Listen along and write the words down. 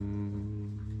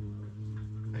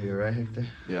You right, Hector?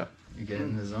 Yeah. You getting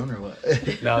in the zone or what?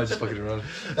 No, I was just fucking around.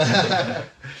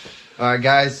 All right,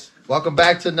 guys. Welcome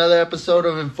back to another episode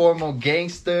of Informal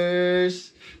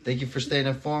Gangsters. Thank you for staying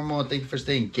informal. Thank you for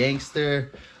staying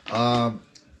gangster.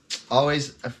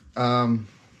 Always,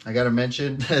 I gotta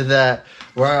mention that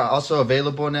we're also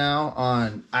available now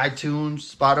on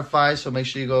iTunes, Spotify. So make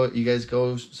sure you guys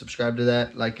go subscribe to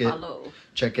that, like it. Follow.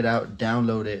 Check it out.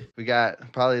 Download it. We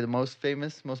got probably the most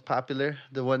famous, most popular,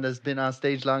 the one that's been on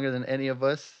stage longer than any of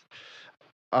us.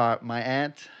 My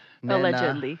aunt. Nena.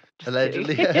 Allegedly. Just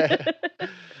Allegedly. kidding. You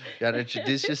gotta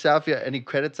introduce yourself. Yeah. Any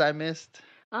credits I missed?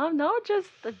 No, just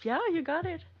you got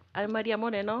it. I'm Maria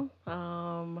Moreno.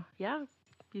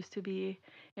 Used to be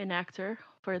an actor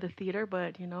for the theater,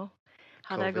 but you know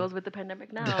how that COVID. goes with the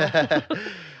pandemic now.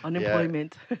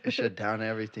 Unemployment. Shut down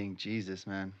everything. Jesus,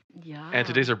 man. Yeah. And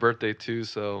today's her birthday too,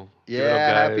 so give it Yeah.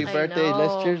 up, Happy guys. birthday. I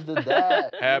Let's know. cheers to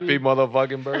that. Happy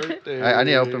motherfucking birthday. I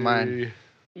need to open mine.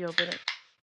 You open it.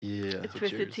 Yeah. It's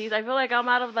Twisted cheers. Teas. I feel like I'm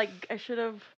out of I should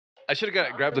have. I should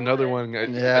have grabbed another one.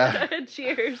 Yeah.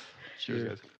 Cheers. Cheers,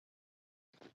 guys.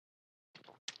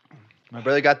 My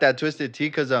brother got that Twisted Tea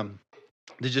because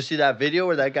did you see that video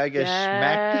where that guy gets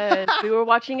smacked? Yes. We were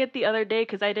watching it the other day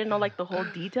because I didn't know the whole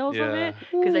details of Yeah. it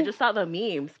because I just saw the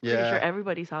memes. Pretty Yeah. sure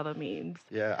everybody saw the memes.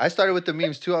 Yeah, I started with the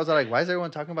memes too. I was like, why is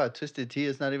everyone talking about Twisted Tea?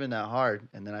 It's not even that hard.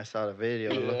 And then I saw the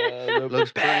video. It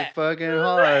looks pretty fucking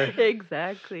hard.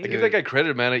 Exactly. I give that guy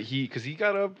credit, man. Because he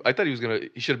got up. I thought he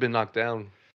should have been knocked down.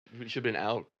 He should have been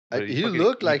out. But He fucking-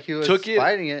 looked like he was took it,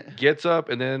 fighting it. gets up,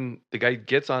 and then the guy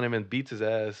gets on him and beats his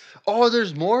ass. Oh,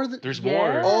 there's more? There's Yeah.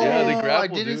 more. Oh, Yeah, they I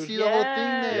grapple, didn't dude. see the whole thing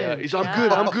Yeah. there. Yeah, he's I'm Yeah.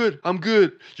 good, I'm good, I'm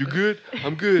good. You good?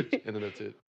 I'm good. And then that's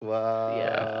it. Wow.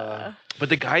 Yeah. But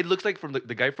the guy looks like from the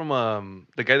guy from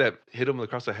the guy that hit him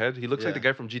across the head. He looks like Yeah. the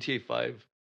guy from GTA 5.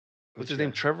 What's his guy?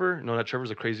 name? Trevor? No, not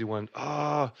Trevor's a crazy one.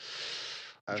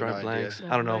 I have drawing no blanks.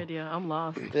 have I don't no know. idea. I'm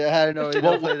lost. Yeah, I don't know. He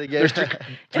Well, don't play the game. There's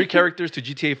three characters to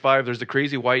GTA 5. There's the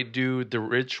crazy white dude, the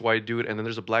rich white dude, and then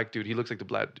there's a black dude. He looks like the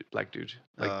black dude,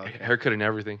 like Oh, okay. haircut and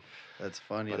everything. That's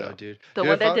funny But, though, dude. The Dude,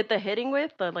 one if that I- did the hitting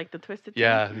with the Twisted Tea?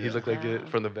 Yeah, he looked like Yeah. it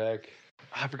from the back.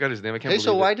 I forgot his name. I can't Hey, believe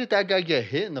so why it. did that guy get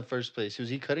hit in the first place? Was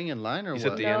he cutting in line or He what?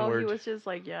 said the No, N-word. he was just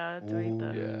doing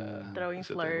the Yeah. throwing He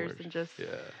said the slurs N-word. and just. Yeah.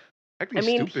 I Acting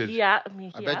mean, stupid.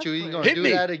 I bet you he ain't gonna Hit do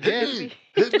me. that again.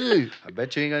 Hit me. I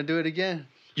bet you ain't gonna do it again.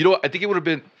 You know, I think it would have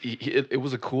been. It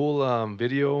was a cool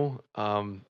video.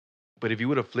 But if you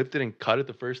would have flipped it and caught it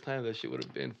the first time, that shit would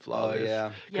have been Oh flawless. yeah.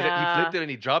 'Cause Yeah. he flipped it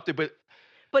and he dropped it,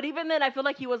 But even then, I feel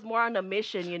like he was more on a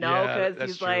mission, Yeah, because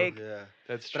that's he's true. like, Yeah.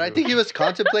 that's true. But I think he was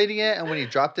contemplating it, and when he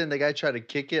dropped it and the guy tried to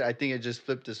kick it, I think it just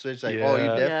flipped the switch. Like, oh, you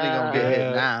Yeah. definitely gonna get hit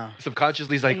Yeah. now.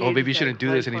 subconsciously he's like, And oh, he maybe you just, shouldn't do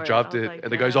this, and he went for it. dropped I was it, like,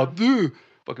 and the guy's all, damn. dude,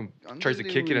 fucking tries to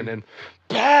kick it, and then,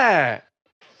 bah!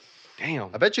 Damn.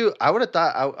 I bet you, I would have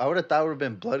thought, I would have thought it would have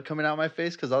been blood coming out my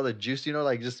face because all the juice,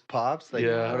 just pops. Like,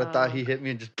 Yeah. I would have thought he hit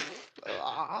me and just,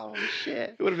 oh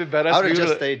shit. It would have been badass. I would if have he just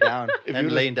would've- stayed down if he and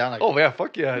would've- laying down like. Oh yeah,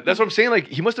 fuck yeah. That's what I'm saying. Like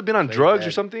he must have been on Like drugs or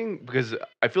that. something because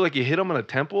I feel like he hit him on a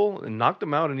temple and knocked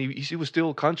him out, and he was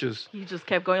still conscious. he just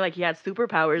kept going like he had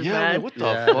superpowers, Yeah, man. like, what the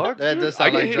Yeah, fuck? that dude? does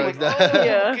sound I like get hit, drugs. oh,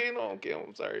 Yeah. okay, no, okay,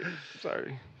 I'm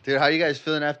sorry. Dude, how you guys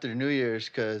feeling after New Year's?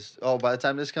 Because, by the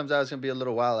time this comes out, it's going to be a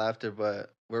little while after,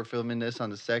 but we're filming this on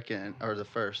the 2nd or the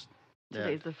 1st. Yeah.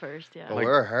 Today's the first, yeah. But Like-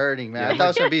 we're hurting, man. Yeah, I thought it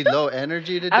was going to be low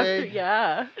energy today.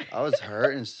 Yeah. I was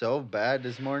hurting so bad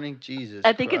this morning. Jesus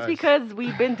I think it's Christ. because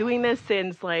we've been doing this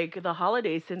since the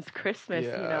holidays, since Christmas,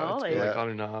 Yeah, like it's been, Yeah. on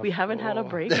and off. we haven't had a Oh.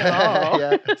 break at all.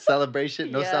 yeah,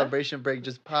 celebration. No Yeah. celebration break,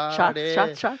 just party.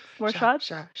 Shots, more shots.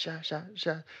 Shot.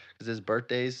 Because it's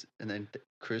birthdays and then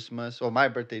Christmas. Well, my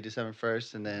birthday, December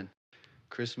 1st, and then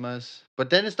Christmas. But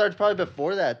then it starts probably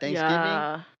before that. Thanksgiving.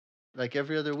 Yeah, Like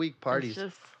every other week, parties.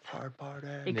 it's just Party.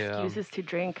 excuses to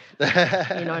drink,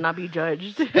 and not be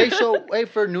judged. Hey, so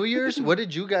for New Year's, what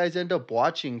did you guys end up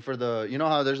watching for the? You know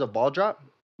how there's a ball drop?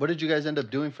 What did you guys end up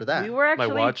doing for that? we were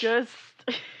actually watch. just.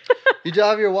 Did you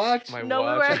have your watch? My No, we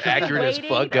watch were is actually accurate as waiting.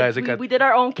 fuck, guys. I We, got we did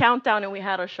our own countdown and we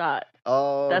had a shot.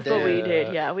 Oh, That's what we damn.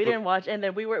 did. Yeah, we didn't watch, and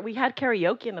then we had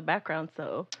karaoke in the background.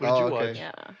 So What did you Oh, okay. watch?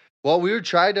 yeah. Well, we were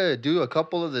trying to do a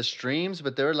couple of the streams,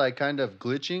 but they were like kind of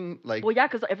glitching. Like, Well, yeah,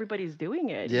 because everybody's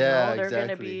doing it. Yeah, they're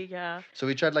gonna exactly. be so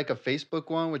we tried like a Facebook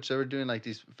one, which they were doing like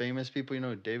these famous people. You know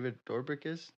who David Dobrik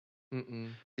is? Mm-mm.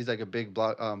 He's like a big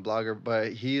blogger,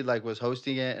 but he like was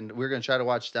hosting it, and we are gonna try to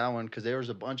watch that one because there was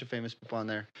a bunch of famous people on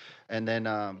there, and then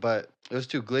but it was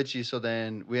too glitchy, so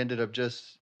then we ended up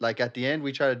just like at the end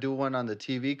we tried to do one on the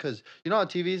TV because you know how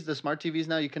TVs, the smart TVs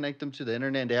now you connect them to the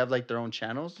internet and they have like their own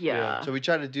channels. Yeah. So we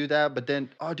tried to do that, but then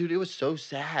oh dude, it was so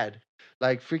sad.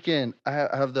 Like freaking, I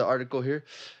have the article here.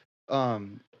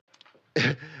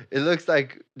 it looks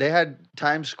like they had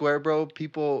Times Square, bro.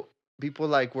 People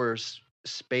like were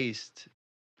spaced.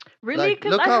 Really? Like,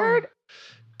 Because look I how heard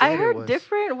dead it was.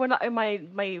 different when in my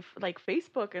like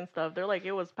Facebook and stuff. They're like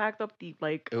it was packed up deep.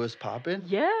 Like It was popping.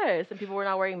 yes, and people were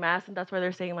not wearing masks, and that's why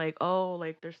they're saying like oh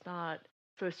like there's not.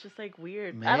 So it's just like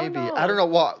weird. I don't know. I don't know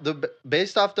what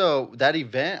based off that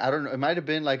event. I don't know. It might have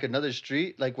been like another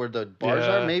street, like where the bars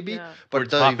are, Yeah. maybe. Yeah. But Where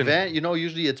it's the popping. event,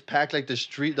 usually it's packed like the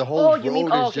street. The whole Oh, road you mean?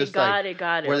 is Oh, okay, just like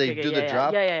got it. where they Okay, do yeah, the yeah,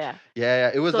 drop. Yeah.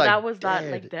 Yeah, it was So like that was dead.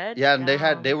 that like dead. Yeah, and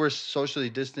Damn. they were socially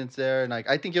distanced there, and like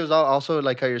I think it was also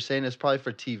like how you're saying it's probably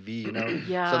for TV,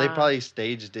 Yeah. So they probably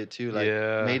staged it too, like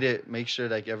Yeah. make sure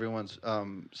like everyone's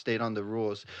stayed on the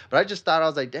rules. But I just thought I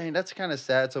was like, dang, that's kind of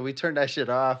sad. So we turned that shit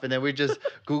off, and then we just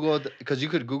Googled because you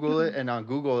could Google it, and on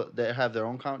Google they have their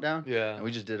own countdown, Yeah. and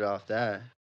we just did it off that.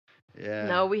 Yeah.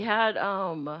 No, we had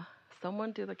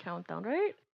someone do the countdown,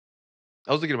 right?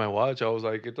 I was looking at my watch. I was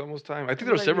like, it's almost time. I think was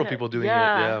there were like, several yeah. people doing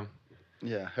Yeah. it.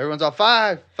 Yeah, everyone's all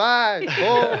 5,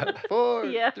 4, 4,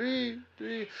 Yeah. 3,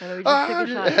 3. And then we just took a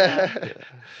shot. Yeah. Yeah.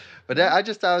 But I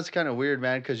just thought it was kind of weird,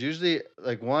 man, because usually,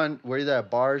 like, we're either at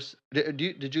bars. Did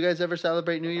you guys ever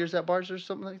celebrate New Year's at bars or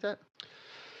something like that?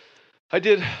 I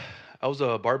did. I was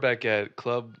a bar back at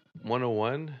Club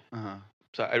 101. Uh-huh.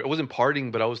 So I wasn't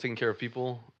partying, but I was taking care of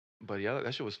people. But yeah,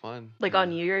 that shit was fun. Like on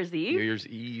New Year's Eve. New Year's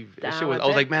Eve. That Damn, shit was. I I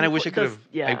was bet like, man, I wish I people could have.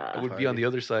 just- yeah. I would be on the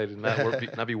other side and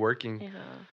not be working. Yeah.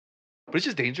 But it's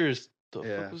just dangerous. The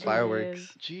Yeah, fuck was fireworks.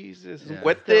 that? Jesus. Yeah.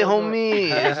 Cuete, Still homie.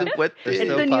 They're Cuete. It's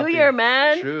still the new popping. year,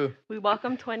 man. True. We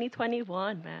welcome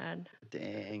 2021, man.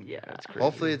 Dang. Yeah. That's crazy.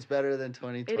 Hopefully it's better than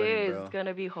 2020, It is. bro. It's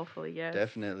gonna be hopefully, yes.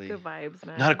 Definitely. Good vibes,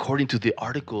 man. Not according to the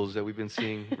articles that we've been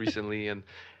seeing recently, and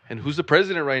who's the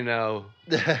president right now?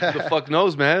 Who the fuck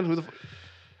knows, man? Who the?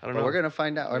 I don't know. Well, we're gonna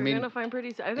find out. We're I mean, gonna find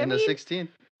pretty soon. in the 16th,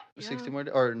 yeah. 60 more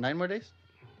or 9 more days.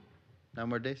 9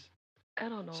 more days, I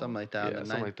don't know. something like that. Yeah, on the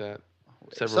something 9th. like that.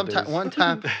 Several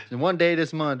Sometime, days. one day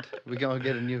this month, we're gonna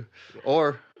get a new,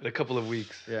 or In a couple of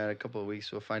weeks. yeah, in a couple of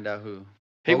weeks we'll find out who.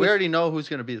 Hey, Well, we was- already know who's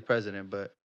gonna be the president,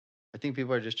 but I think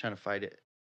people are just trying to fight it.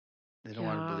 They don't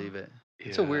want Yeah. to believe it.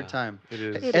 It's a weird Yeah, time. It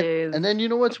is. It is. And then you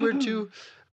know what's weird too?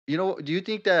 Do you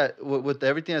think that with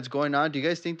everything that's going on, do you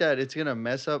guys think that it's gonna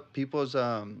mess up people's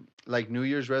like New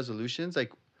Year's resolutions?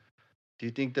 Like, do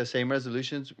you think the same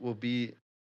resolutions will be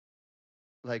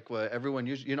like what everyone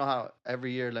usually? You know how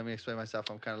every year? Let me explain myself.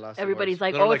 I'm kind of lost. in Everybody's words.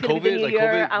 like, No, oh, like it's gonna be the COVID, new like year.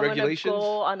 COVID I'm gonna regulations?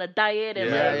 go on a diet and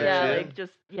Yeah, like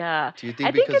just yeah. Do you think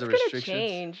I think because it's of gonna restrictions?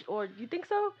 change, or you think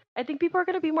so? I think people are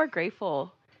gonna be more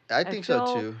grateful. I think so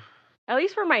feel- too. At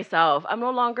least for myself, I'm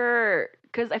no longer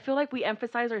because I feel like we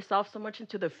emphasize ourselves so much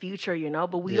into the future,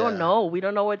 but we Yeah. don't know. We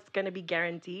don't know what's gonna be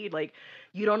guaranteed. Like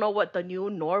you don't know what the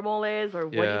new normal is or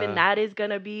what even Yeah. that is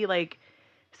gonna be. Like,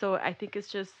 so I think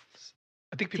it's just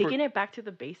I think people. taking it back to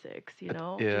the basics. yeah.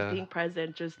 Just being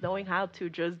present, just knowing how to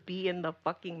just be in the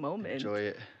fucking moment. Enjoy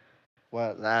it.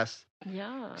 What last?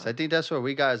 Yeah. 'Cause I think that's where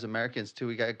we got as Americans too.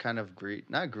 We got kind of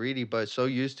not greedy, but so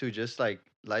used to just like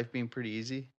life being pretty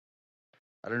easy.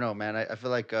 I don't know, man. I feel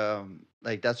like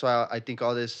that's why I think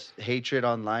all this hatred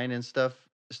online and stuff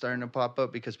is starting to pop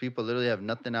up because people literally have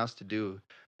nothing else to do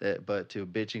but to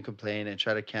bitch and complain and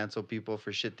try to cancel people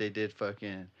for shit they did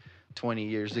fucking 20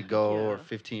 years ago or Yeah.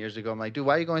 15 years ago. I'm like, dude,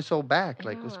 why are you going so back?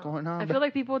 Like, what's Yeah. going on? I feel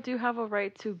like people do have a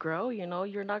right to grow,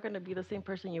 You're not going to be the same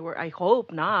person you were. I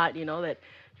hope not, that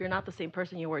you're not the same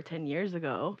person you were 10 years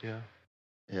ago. Yeah.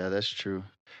 Yeah, that's true.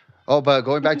 Oh, but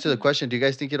going back to the question, do you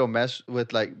guys think it'll mess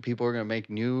with like people are gonna make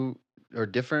new or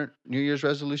different New Year's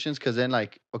resolutions? Because then,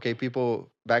 like, okay, people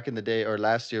back in the day or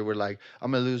last year were like,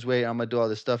 I'm gonna lose weight, I'm gonna do all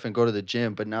this stuff and go to the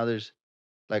gym. But now there's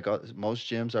like most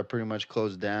gyms are pretty much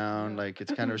closed down. Yeah. Like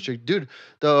it's kind of restricted. Dude,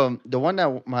 the one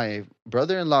that my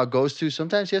brother-in-law goes to,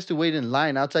 sometimes he has to wait in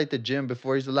line outside the gym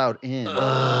before he's allowed in.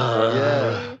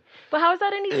 Yeah. But how is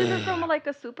that any different from like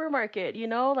a supermarket?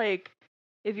 Like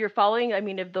if you're following,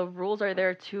 if the rules are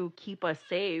there to keep us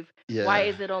safe, Yeah. why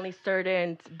is it only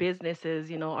certain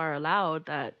businesses, are allowed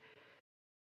that?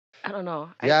 I don't know.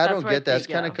 Yeah, I that's don't where get that. It's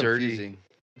think, kind of Dirty. confusing.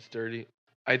 It's dirty.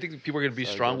 I think people are gonna be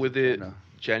So I strong guess- with I it don't know.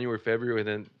 January, February, and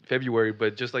then February.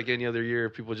 But just like any other year,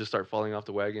 people just start falling off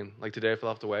the wagon. Like today, I fell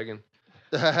off the wagon.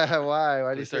 Why? Why do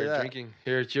I you say started that? drinking.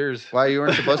 Here, cheers. Why you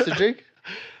weren't supposed to drink?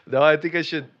 No, I think I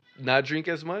should not drink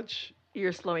as much.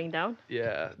 you're slowing down.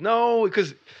 Yeah. No,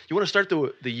 because you want to start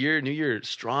the year, New Year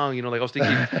strong. Like I was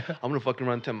thinking, I'm gonna fucking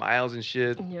run 10 miles and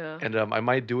shit, Yeah. and I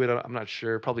might do it. I'm not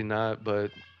sure. Probably not,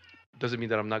 but doesn't mean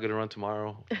that I'm not gonna run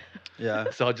tomorrow.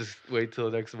 Yeah. So I'll just wait till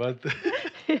next month.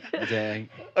 Dang.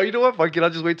 Oh, you know what? Fuck it. I'll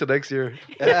just wait till next year.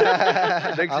 I'll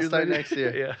year's start maybe. next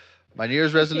year. Yeah. My New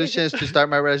Year's resolution is to start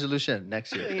my resolution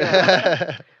next year.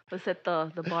 Yeah. let's set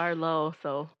the bar low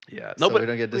so Yeah. So No, but we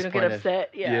don't get we don't get disappointed.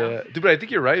 upset. yeah, dude. But I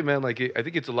think you're right, man. Like, I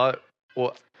think it's a lot.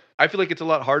 Well, I feel like it's a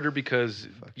lot harder because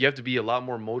you have to be a lot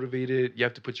more motivated. You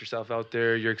have to put yourself out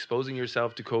there. You're exposing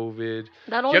yourself to COVID.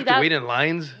 Not You only have to that, wait in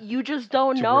lines. you just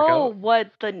don't to work know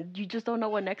out. you just don't know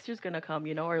what next year's gonna come,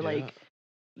 or Yeah. like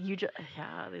you just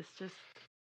it's just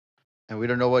And we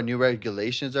don't know what new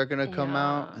regulations are gonna come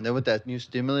out. Yeah. And then with that new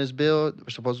stimulus bill, we're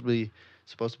supposed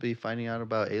to be finding out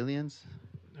about aliens.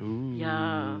 Ooh.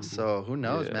 Yeah. So who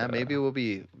knows, Yeah. man? Maybe we'll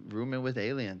be rooming with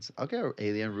aliens. I'll get an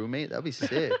alien roommate. That'd be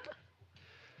sick.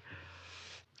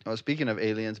 Oh, speaking of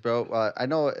aliens, bro, I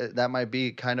know that might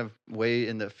be kind of way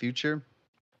in the future,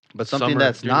 but something Summer,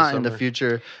 that's during the not in the summer.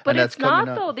 future But and that's it's not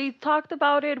coming though. up. They talked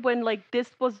about it when like this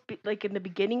was like in the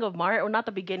beginning of March, or not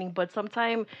the beginning, but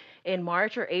sometime in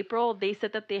March or April. They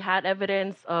said that they had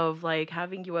evidence of like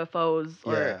having UFOs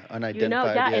or Yeah,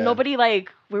 unidentified. yeah, yeah, and nobody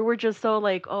like we were just so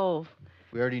like oh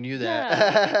we already knew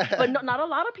that. yeah, but not a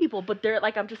lot of people. But they're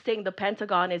like I'm just saying the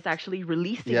Pentagon is actually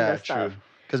releasing yeah, this stuff. true.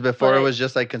 Because before it But- was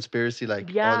just like conspiracy, like, oh,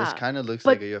 this Yeah, kind of looks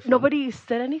But like a UFO. nobody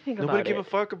said anything about Nobody it. gave a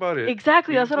fuck about it.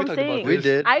 Exactly, that's what We I'm talked about saying. We this.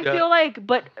 did. I Yeah. feel like,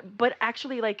 but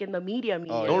actually, like in the media, Oh,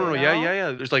 No, no, no. you Yeah, know? yeah,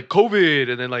 yeah. There's like COVID,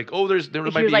 and then like, oh, there might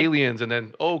Here's, be like, aliens, and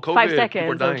then oh, COVID. 5 people are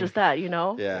seconds of dying. just that,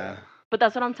 Yeah. But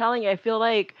that's what I'm telling you. I feel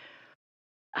like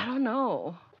I don't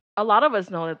know. A lot of us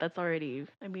know that that's already.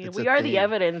 I mean, It's we a are thing. the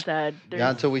evidence that there's. Yeah,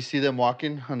 until we see them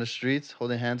walking on the streets,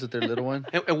 holding hands with their little one.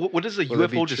 And what does a Will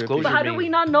it be UFO trippy? disclosure But how do mean? we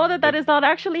not know that is not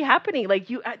actually happening? Like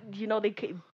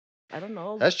they. I don't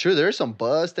know. That's true. There are some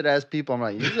busted ass people. I'm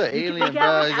like, he's an You alien, can bro.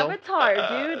 have an He's all-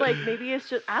 avatar, dude. Like maybe it's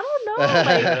just I don't know.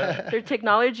 Like their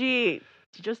technology,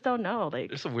 you just don't know. Like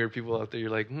There's some weird people out there. You're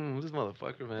like, this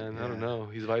motherfucker, man. I don't Yeah. know.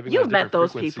 He's vibing. on a you've met different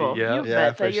those frequency. people. Yeah. You've Yeah,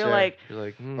 met for that. You're sure. like, You're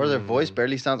like, Or their voice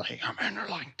barely sounds like, oh man, they're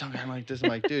like, talking like this. I'm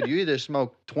like, dude, you either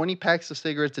smoke 20 packs of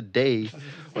cigarettes a day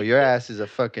or your ass is a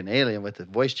fucking alien with a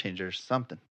voice changer or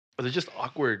something. But they're just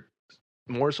awkward,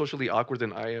 more socially awkward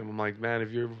than I am. I'm like, man,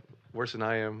 if you're worse than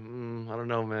I am, I don't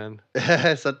know, man.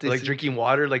 Something Like drinking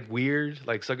water, like weird,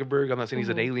 like Zuckerberg. I'm not saying he's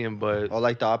an Mhm. alien, but or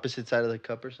like the opposite side of the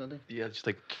cup or something. yeah, just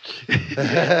like,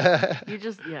 you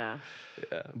just yeah.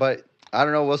 yeah. But I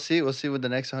don't know. We'll see. We'll see what the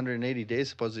next 180 days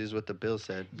supposedly is what the bill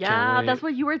said. Yeah, wait. that's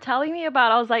what you were telling me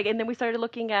about. I was like, and then we started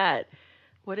looking at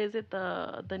what is it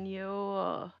the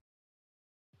new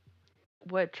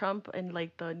what Trump and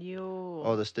like the new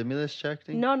Oh, the stimulus check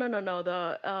thing? no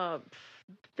the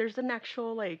there's an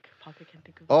actual like fuck I can't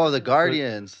think of Oh, it. the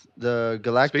Guardians, the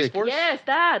Galactic. Space Force? Yes,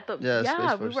 that Yeah, Space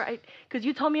yeah we Force. were because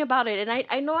you told me about it and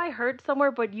I know I heard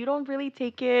somewhere but you don't really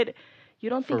take it. You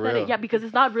don't For think that real. yeah because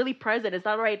it's not really present. It's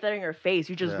not right there in your face.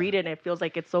 You just Yeah. read it and it feels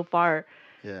like it's so far,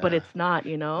 Yeah. but it's not.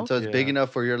 You know. And so it's big Yeah.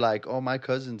 enough where you're like, oh, my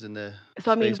cousin's in the.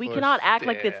 So I mean, Space we Force. cannot act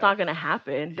like it's Yeah. not gonna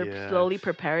happen. They're Yeah. slowly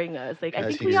preparing us. Like I Yes,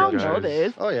 think you we all guys. know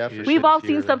this. Oh yeah, for You sure. We've should all hear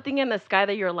seen it. something in the sky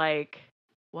that you're like,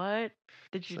 what?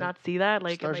 Did you It's like, not see that?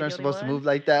 Like, am Stars I aren't the supposed to only move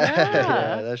one? like that.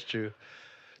 Yeah. Yeah, that's true.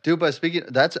 Dude, but speaking,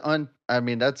 I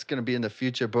mean, that's gonna be in the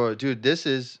future, bro. Dude, this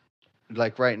is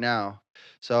like right now.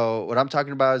 So what I'm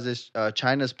talking about is this: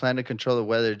 China's plan to control the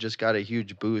weather just got a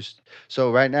huge boost.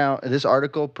 So right now, this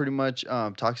article pretty much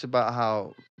talks about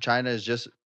how China has just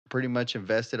pretty much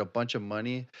invested a bunch of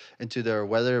money into their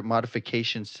weather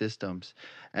modification systems,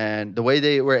 and the way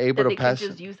they were able That to they can pass.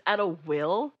 just use at a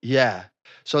will. Yeah.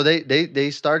 So they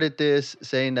started this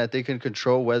saying that they can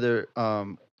control weather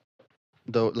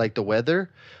the weather,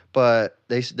 but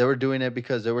they were doing it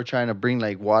because they were trying to bring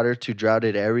like water to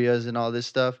droughted areas and all this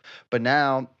stuff. But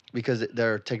now because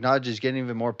their technology is getting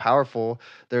even more powerful,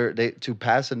 they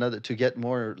to get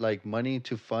more like money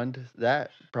to fund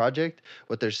that project.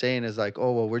 What they're saying is like,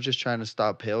 oh well, we're just trying to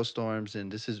stop hailstorms, and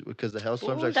this is because the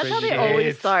hailstorms are That's crazy. how they shit.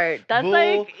 always start. That's Bull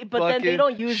like, but then they fucking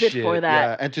don't use it for shit.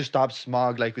 that. Yeah, and to stop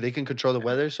smog, like they can control the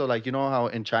weather. So like you know how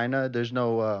in China there's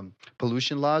no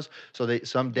pollution laws, so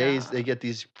some days Yeah. they get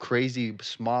these crazy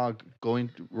smog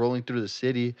rolling through the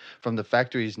city from the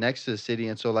factories next to the city,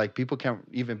 and so like people can't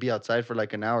even be outside for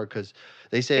like an hour because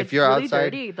they say if It's you're really outside,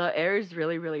 dirty. The air is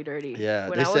really, really dirty. Yeah,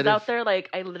 When they I was said out if- there, like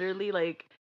I literally like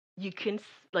you can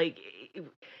like.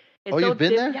 It's Oh, so you've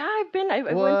been there? Yeah, I've been. I went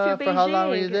to What? Beijing. For how long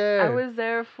were you I there? was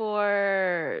there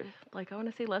for like I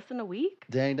want to say less than a week.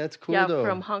 dang, that's cool Yeah, though.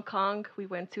 from Hong Kong, we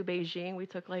went to Beijing. We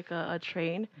took like a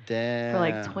train Damn, for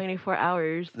like 24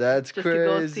 hours That's just to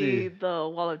go see crazy. the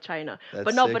Wall of China. That's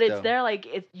But no, sick, but it's though. there. Like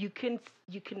you can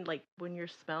like when you're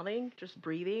smelling, just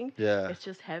breathing, Yeah, it's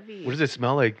just heavy. What does it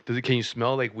smell like? Can you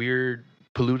smell like weird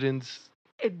pollutants?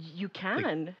 You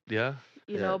can, Yeah.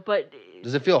 you Yeah. know, but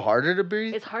does it feel harder to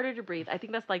breathe? it's harder to breathe. I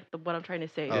think that's like what I'm trying to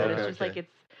say. Oh, that okay, it's just like okay.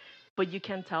 it's, but you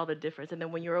can tell the difference. And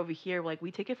then when you're over here, like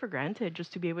we take it for granted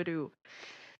just to be able to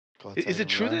I'll Is tell it you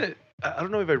true why. that I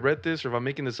don't know if I read this or if I'm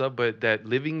making this up, but that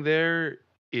living there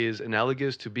is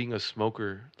analogous to being a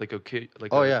smoker, like a kid,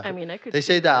 like Oh a yeah. I mean, I could They see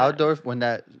say that that. outdoor when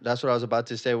that's what I was about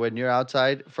to say. When you're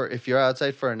outside if you're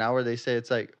outside for an hour, they say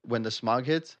it's like when the smog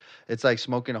hits, it's like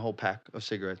smoking a whole pack of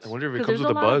cigarettes. I wonder if it 'Cause comes there's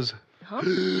with a a lot of- buzz. Huh?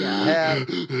 Yeah.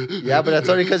 Yeah. Yeah, but that's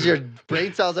only because your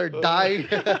brain cells are dying,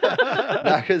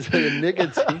 not because of the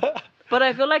nicotine. But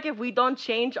I feel like if we don't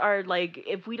change our like,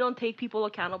 if we don't take people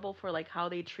accountable for like how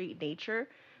they treat nature,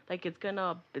 like it's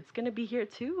gonna be here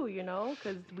too, you know,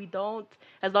 because we don't.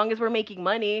 As long as we're making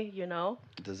money, you know,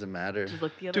 It doesn't matter. just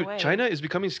look the other Dude, way. China is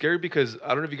becoming scary because I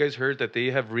don't know if you guys heard that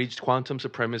they have reached quantum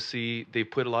supremacy. They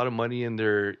put a lot of money in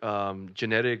their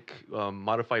genetic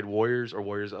modified warriors or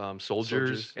soldiers,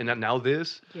 Soldiers. and now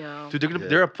this. Yeah. Dude,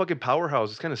 they're a fucking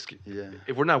powerhouse. It's kind of scary. Yeah.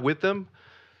 If we're not with them,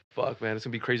 fuck, man, it's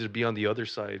gonna be crazy to be on the other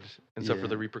side and suffer Yeah.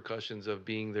 the repercussions of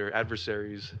being their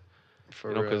adversaries. For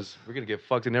You know, real. because we're gonna get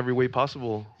fucked in every way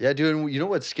possible. Yeah, dude. And you know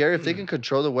what's scary? If they can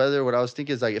control the weather, what I was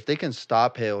thinking is like if they can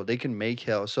stop hail, they can make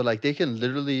hail. So like they can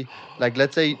literally, like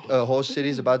let's say a whole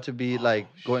city's about to be like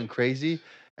going crazy,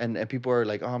 and people are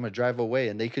like, oh, I'm gonna drive away,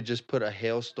 and they could just put a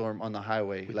hailstorm on the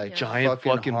highway, like Giant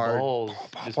fucking hard. balls.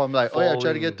 just I'm like, oh yeah,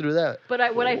 try to get falling. through that.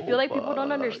 But what I feel Oh, like people don't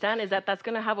fuck. understand is that that's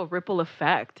gonna have a ripple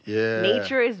effect. Yeah.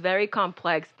 Nature is very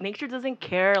complex. Nature doesn't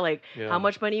care like Yeah. how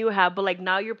much money you have, but like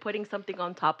now you're putting something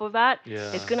on top of that.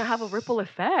 Yeah. It's gonna have a ripple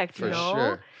effect, For you know.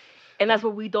 sure. And that's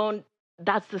what we don't.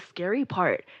 That's the scary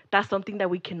part. That's something that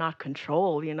we cannot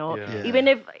control, you know. Yeah. Yeah. Even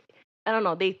if I don't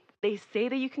know, they say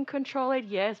that you can control it,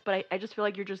 yes, but I just feel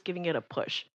like you're just giving it a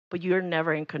push. But you're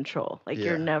never in control. Like Yeah.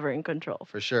 you're never in control.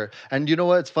 For sure. And you know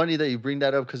what? It's funny that you bring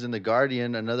that up because in the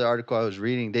Guardian, another article I was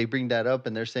reading, they bring that up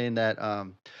and they're saying that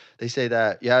they say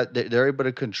that yeah they're able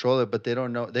to control it, but they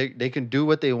don't know they can do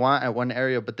what they want at one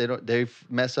area, but they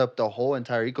mess up the whole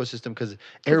entire ecosystem because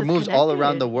air it's moves all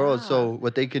around the connected, world. So yeah.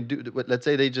 what they can do, let's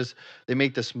say they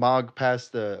make the smog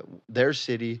past their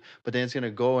city, but then it's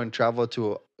gonna go and travel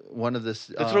to one of the. That's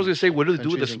what I was gonna say. What do they do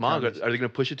with the countries and smog? Are counties. they gonna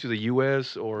push it to the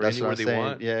U.S. or That's anywhere what I'm they saying.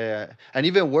 want? Yeah, yeah. And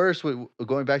even worse,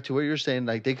 going back to what you're saying,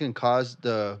 like they can cause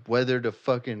the weather to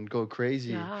fucking go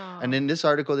crazy. Yeah. And in this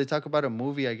article, they talk about a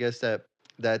movie, I guess that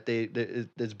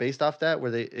it's based off that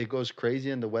where it goes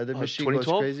crazy and the weather machine goes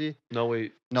 2012? crazy. No,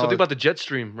 wait. No, Something about the jet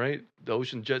stream, right? The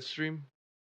ocean jet stream.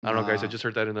 I don't know, guys. I Nah. just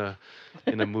heard that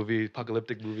in a movie,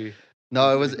 apocalyptic movie.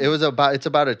 No, it's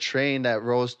about a train that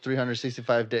rolls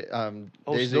 365 days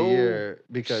snow- a year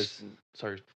because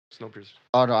Sorry, Snowpiercer.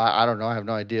 oh no, I don't know, I have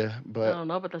no idea, I but don't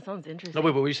know, but that sounds interesting. No,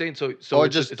 wait, what were you saying? So or it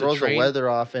it's just it's a throws the train? weather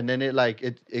off and then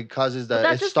it causes But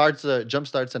that just- jump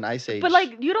starts an ice age. But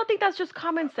like, you don't think that's just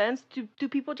common sense? Do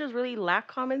people just really lack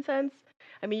common sense?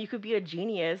 I mean, you could be a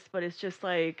genius, but it's just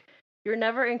like you're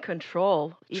never in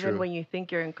control. Even True. when you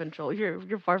think you're in control, you're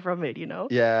far from it. You know.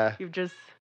 yeah. You've just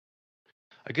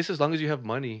I guess as long as you have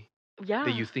money yeah.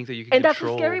 that you think that you can and that's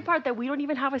control. the scary part that we don't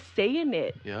even have a say in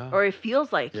it, Yeah. or it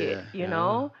feels like Yeah, it. You yeah.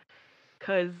 know.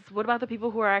 Because what about the people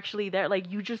who are actually there?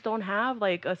 Like, you just don't have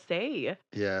like a say.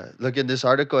 Yeah, look in this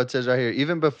article. It says right here,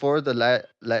 even before the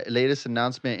latest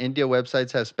announcement, India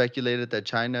websites have speculated that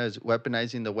China is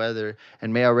weaponizing the weather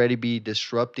and may already be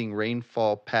disrupting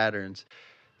rainfall patterns.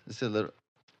 It's a little,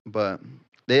 but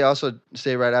they also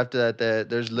say right after that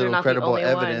there's little not the credible only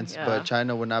one, evidence, yeah. but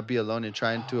China would not be alone in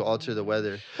trying to alter the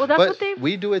weather. Well, that's but what they.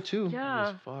 we do it too. Yeah.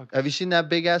 As fuck. Have you seen that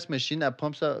big ass machine that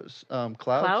pumps out clouds?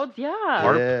 Clouds. Yeah.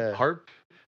 Harp? Yeah. Harp?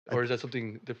 Or is that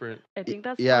something different? I think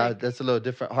that's Yeah, like, that's a little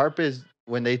different. Harp is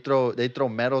when they throw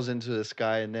metals into the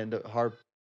sky, and then the harp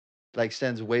like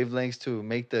sends wavelengths to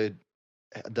make the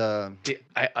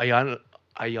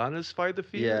Ionospy the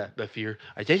fear? Yeah. The fear.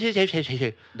 the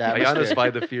atmosphere.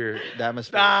 Ionospy the fear. The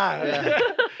atmosphere. Ah, Yeah. yeah, Yeah,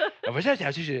 I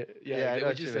yeah, know what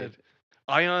what you you said.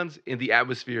 Ions in the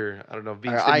atmosphere. I don't know.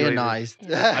 Being Or stimulated. ionized.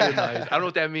 Ionized. I don't know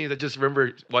what that means. I just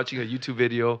remember watching a YouTube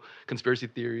video, conspiracy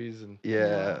theories, and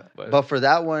Yeah, But- but for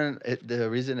that one, the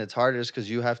reason it's harder is because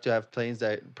you have to have planes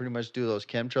that pretty much do those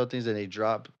chemtrail things, and they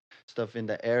drop stuff in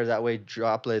the air. That way,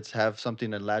 droplets have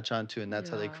something to latch onto, and that's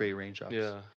how they Yeah. create raindrops.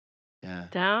 yeah. Yeah.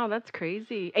 Damn, that's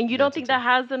crazy. And you Yeah, don't it's think that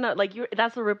has enough? Like,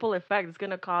 that's a ripple effect. It's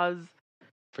gonna cause.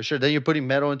 For sure. Then you're putting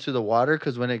metal into the water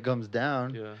because when it comes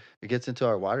down, Yeah. it gets into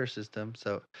our water system.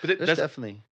 So But there's that's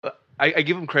definitely. I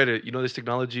give them credit. You know, this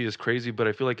technology is crazy, but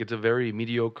I feel like it's a very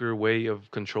mediocre way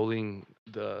of controlling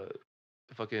the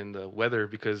weather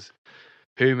because,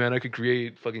 hey man, I could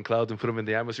create fucking clouds and put them in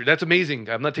the atmosphere. That's amazing.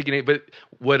 I'm not taking it, but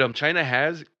what China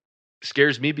has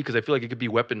scares me because I feel like it could be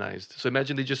weaponized. So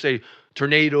imagine they just say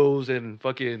tornadoes and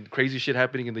fucking crazy shit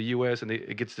happening in the U.S. and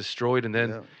it gets destroyed, and then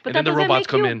Yeah. But and then that the doesn't robots make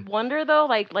come you in. wonder though.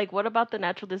 Like what about the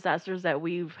natural disasters that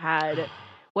we've had?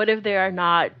 What if they are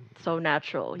not so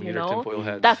natural, We you need our know? tinfoil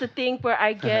hats. That's the thing where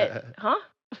I get, huh?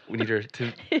 We need our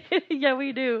tin. Yeah,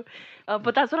 we do.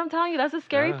 But that's what I'm telling you. That's the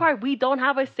scary Yeah. part. We don't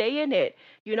have a say in it.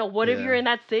 You know, what if Yeah. you're in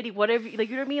that city? What if, like,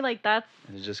 you know what I mean? Like, that's,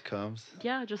 And it just comes.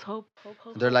 yeah, just hope, hope,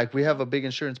 hope. They're hope, like, we you have know? a big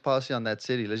insurance policy on that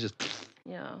city. Let's just.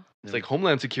 Yeah. It's like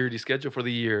Homeland Security schedule for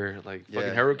the year. Like fucking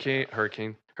Yeah.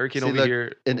 hurricane See, over look,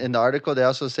 here. in the article, they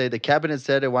also say the cabinet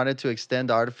said it wanted to extend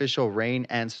the artificial rain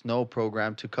and snow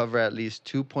program to cover at least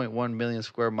 2.1 million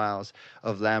square miles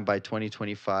of land by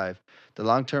 2025. The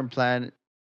long-term plan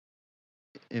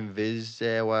how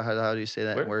do you say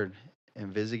that Where? word?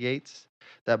 Investigates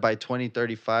that by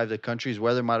 2035, the country's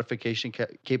weather modification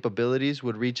capabilities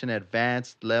would reach an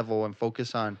advanced level and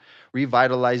focus on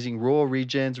revitalizing rural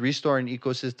regions, restoring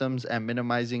ecosystems, and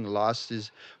minimizing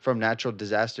losses from natural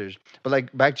disasters. But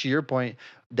like back to your point,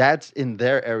 that's in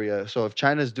their area. So if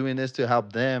China's doing this to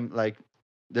help them, like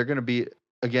they're gonna be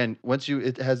again once you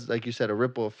it has like you said a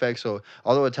ripple effect. So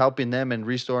although it's helping them and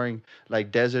restoring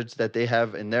like deserts that they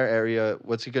have in their area,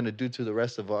 what's it gonna do to the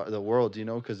rest of the world? You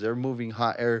know, because they're moving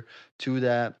hot air to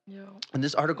that. Yeah. In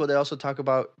this article, they also talk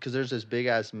about because there's this big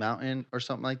ass mountain or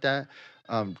something like that,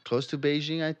 close to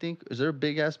Beijing. I think is there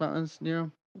big ass mountains near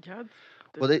them? Yeah.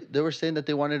 Well, they were saying that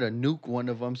they wanted to nuke one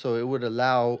of them, so it would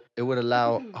allow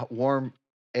warm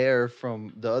air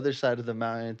from the other side of the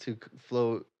mountain to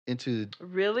flow into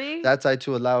Really? that side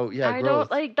to allow I growth.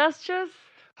 don't, like, that's just,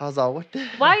 I was like, what the?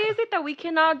 why is it that we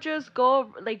cannot just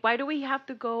go, like, why do we have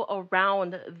to go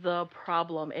around the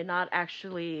problem and not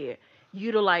actually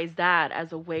utilize that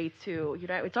as a way to, you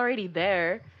know, it's already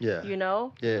there, Yeah, you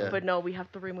know? yeah. But no, we have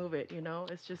to remove it, you know?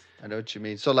 It's just, I know what you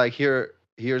mean. So like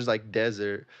here's like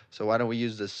desert. So why don't we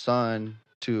use the sun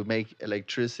to make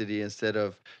electricity instead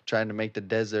of trying to make the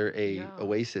desert a Yeah.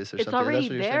 oasis or it's something? already That's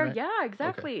what you're there. saying, right? Yeah,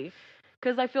 exactly.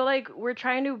 Because I feel like we're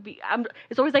trying to be.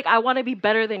 It's always like I want to be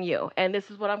better than you, and this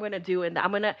is what I'm gonna do, and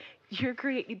I'm gonna. You're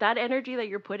create that energy that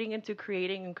you're putting into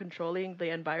creating and controlling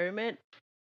the environment.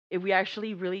 If we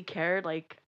actually really cared,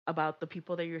 like about the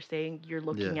people that you're saying you're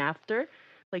looking Yeah. after,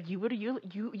 like you would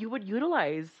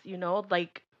utilize, you know,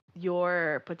 like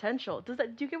your potential. Do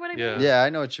you get what I Yeah. mean? Yeah, I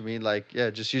know what you mean. Like, yeah,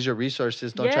 just use your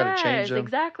resources. Don't try to change Yes, them.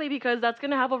 exactly, because that's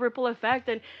gonna have a ripple effect,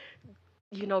 and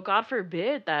you know, God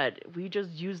forbid that we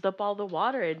just used up all the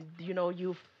water, and you know,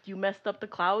 you messed up the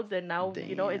clouds, and now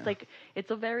you know, it's Damn. like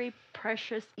it's a very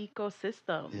precious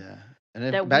ecosystem Yeah. And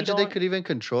if, that we imagine they don't. could even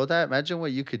control that. Imagine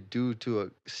what you could do to a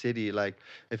city. Like,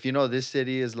 if you know this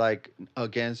city is like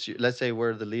against you, let's say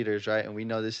we're the leaders, right? And we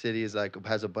know this city is like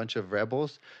has a bunch of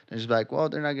rebels. And just be like, well,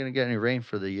 they're not gonna get any rain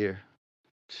for the year.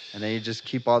 And then you just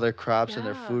keep all their crops and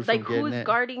their Yeah, food like from getting who's it.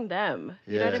 guarding them?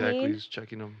 You know Yeah. what I Exactly. mean? Just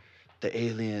checking them. The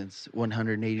aliens,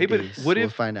 180 Hey, but days. what We'll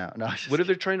if- find out. No, What if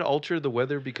they're trying to alter the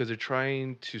weather because they're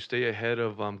trying to stay ahead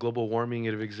of global warming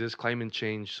if it exists, climate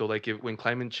change? So like if when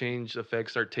climate change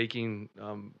effects start taking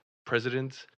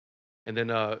precedence, and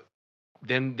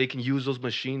then they can use those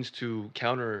machines to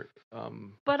counter.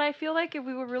 But I feel like if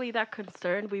we were really that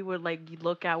concerned, we would like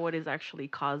look at what is actually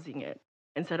causing it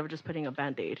instead of just putting a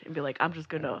band-aid and be like, I'm just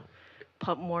gonna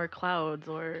pump more clouds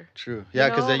or. True. Yeah,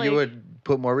 because know, then you like- would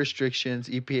put more restrictions,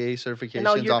 EPA You know,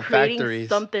 certifications you're on creating factories.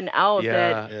 something else Yeah.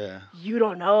 that Yeah. you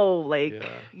don't know. Like Yeah.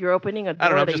 you're opening a door I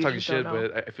don't know. I'm that just you talking just shit, don't know.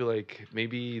 but I feel like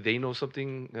maybe they know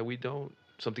something that we don't,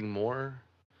 something more,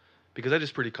 because that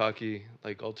is pretty cocky,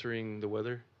 like altering the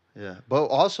weather. Yeah. But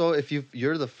also, if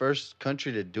you're the first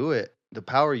country to do it, the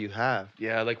power you have,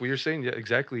 Yeah, like what you're saying. Yeah,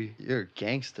 exactly. you're a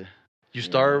gangster. You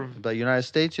starve. But United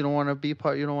States, you don't want to be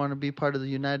part. You don't want to be part of the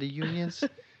United Unions.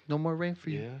 No more rain for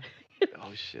you. Yeah.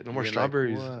 Oh shit! No more You're like,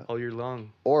 strawberries what? all year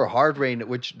long. Or hard rain,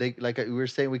 which they like we were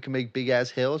saying, we can make big ass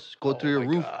hills go through your my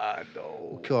roof, God,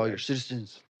 no. kill all your That's-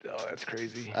 citizens. Oh, that's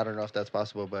crazy. I don't know if that's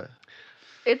possible, but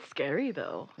It's scary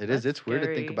though. it is. That's It's weird to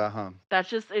think scary. about, huh?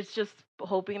 It's just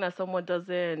hoping that someone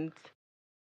doesn't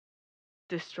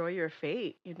destroy your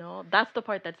fate, you know? That's the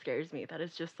part that scares me. That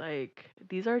it's just like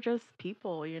these are just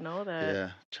people, you know, that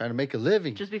Yeah, trying to make a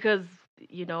living. just because,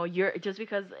 you know, you're just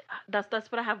because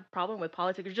that's what I have a problem with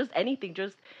politics or just anything,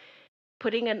 just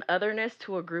putting an otherness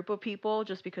to a group of people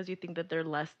just because you think that they're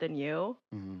less than you.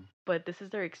 Mhm. But this is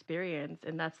their experience,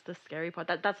 and that's the scary part.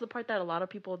 That's the part that a lot of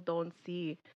people don't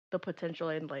see the potential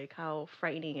and like how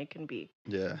frightening it can be.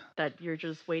 Yeah, That you're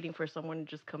just waiting for someone to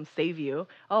just come save you.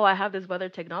 Oh, I have this weather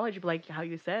technology, but like how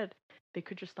you said, they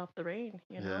could just stop the rain,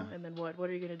 you know? Yeah. And then what? What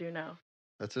are you gonna do now?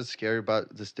 that's what's scary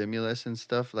about the stimulus and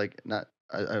stuff. Like, not.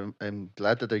 I'm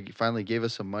glad that they finally gave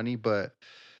us some money, but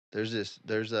there's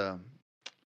a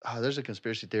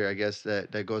conspiracy theory, I guess,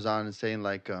 that goes on and saying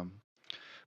like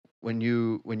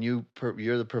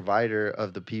you're the provider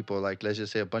of the people. Like let's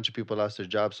just say a bunch of people lost their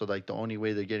jobs, so like the only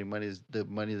way they're getting money is the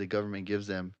money the government gives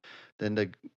them.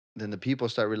 Then the people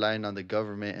start relying on the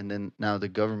government, and then now the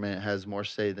government has more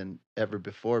say than ever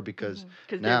before because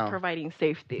Because they're now, providing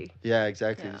safety. yeah,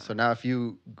 exactly. Yeah. So now if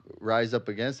you rise up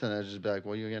against them, I just be like,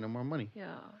 well, you get no more money.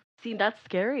 Yeah. See, that's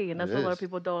scary, and It that's what a lot of is.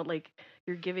 people don't like.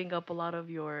 You're giving up a lot of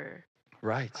your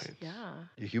Right. yeah.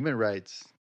 Your human rights.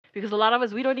 Because a lot of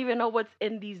us we don't even know what's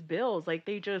in these bills. Like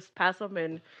they just pass them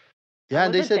and Yeah,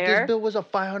 and they wasn't said there. this bill was a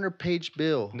 500-page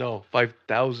bill. No,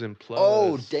 5,000 plus.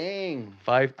 Oh, dang.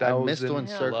 5,000 I missed one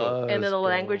Yeah. circle. plus, and then the bro.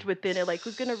 language within it, like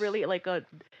who's gonna really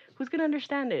who's gonna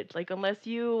understand it? Like unless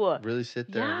you Really sit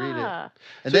there and read it. yeah.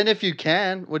 And then if you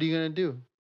can, what are you going to do?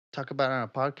 Talk about it on a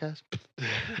podcast?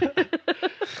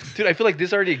 Dude, I feel like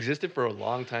this already existed for a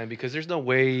long time because there's no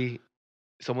way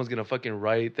someone's gonna fucking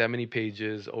write that many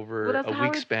pages over Well, that's a how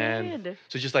week it's span. said.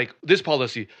 So just like this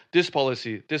policy, this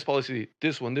policy, this policy,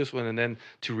 this one, and then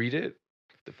to read it,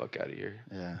 get the fuck out of here.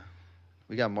 Yeah.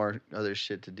 We got more other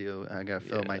shit to do. I got to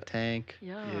fill my Yeah. tank.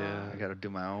 Yeah. Yeah. I got to do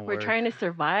my own We're work. trying to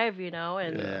survive,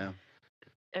 and Yeah.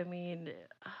 I mean,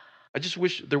 I just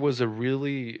wish there was a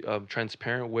really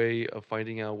transparent way of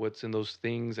finding out what's in those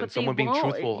things and But they someone being won't,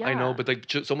 truthful. I know, yeah. but like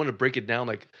someone to break it down,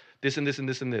 like this and this and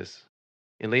this and this,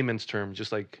 in layman's terms,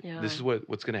 just like Yeah. this is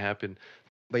what's gonna happen.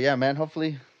 But yeah, man,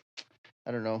 hopefully,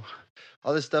 I don't know.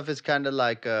 All this stuff is kind of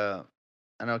like, I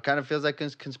don't know, it kind of feels like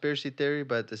conspiracy theory,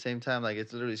 but at the same time, like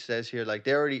it literally says here, like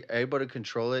they're already able to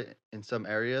control it in some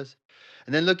areas.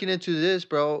 And then looking into this,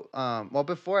 bro, well,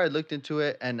 before I looked into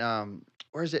it, and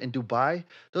where is it? In Dubai?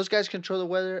 Those guys control the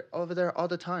weather over there all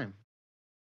the time.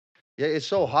 Yeah, it's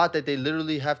so hot that they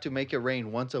literally have to make it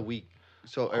rain once a week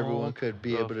so everyone All could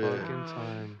be the able to. fucking Wow.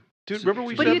 time, dude. So- Remember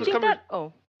we but used to do you have those think that?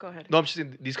 Oh, go ahead. No, I'm just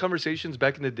saying these conversations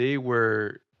back in the day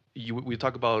where we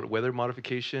talk about weather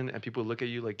modification and people look at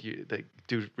you like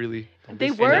dude, really? Don't be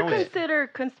They saying were that.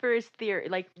 considered conspiracy theory,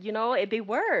 like they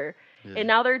were, Yeah. and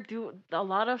now they're a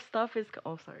lot of stuff is.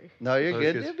 Oh, sorry. No, you're Oh,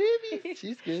 good. that's Yeah, baby.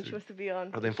 She's good. She wants to be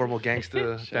on. Or the informal gangster She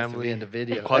wants to family be in the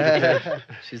video. Quadruped.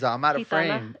 She's all, I'm out of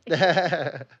frame.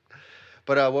 Gitana.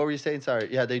 But what were you saying? Sorry.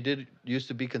 Yeah, they did used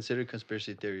to be considered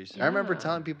conspiracy theories. I remember Yeah.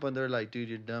 telling people, and they're like, "Dude,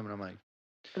 you're dumb," and I'm like,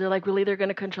 They're like, really, they're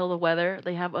gonna control the weather.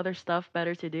 They have other stuff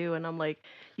better to do, and I'm like,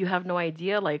 you have no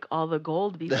idea, like all the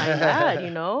gold behind that,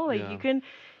 Like Yeah.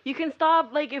 you can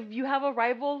stop. Like if you have a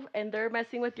rival and they're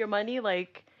messing with your money,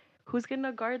 like who's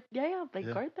gonna guard? Yeah, like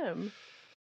Yeah. guard them.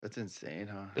 "That's insane,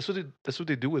 huh?" That's what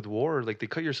they do with war. Like they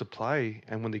cut your supply,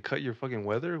 and when they cut your fucking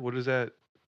weather, what does that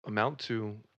amount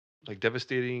to? Like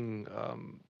devastating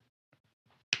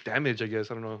damage, I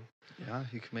guess. I don't know. Yeah,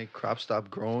 you can make crops stop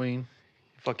growing.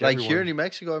 Fuck Like everyone. here in New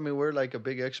Mexico, I mean, we're like a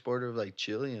big exporter of like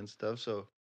chili and stuff. So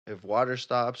if water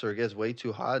stops or it gets way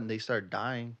too hot and they start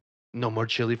dying, No more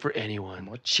chili for anyone.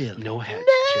 more chili. No heads.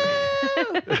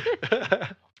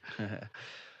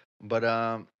 But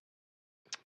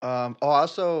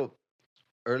also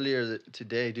earlier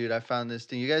today, dude, I found this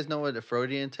thing. You guys know what a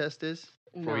Freudian test is?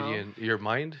 No. Freudian, your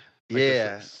mind. Like a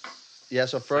Yeah, yeah.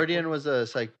 So psych- Freudian was a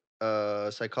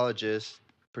psychologist,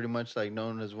 pretty much like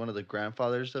known as one of the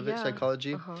grandfathers of Yeah.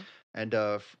 psychology. Uh-huh. And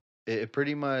it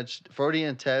pretty much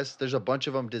Freudian tests. There's a bunch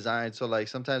of them designed. So like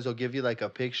sometimes they'll give you like a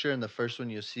picture, and the first one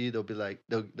you see, they'll be like,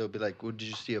 "What did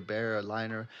you see? A bear, a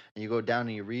liner?" And you go down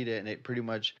and you read it, and it pretty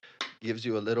much gives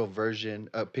you a little version,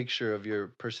 a picture of your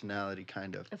personality,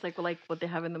 kind of. It's like what they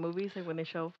have in the movies, like when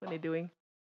they're doing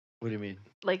What do you mean?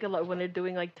 like a lot when they're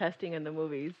doing like testing in the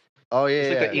movies. Oh yeah, It's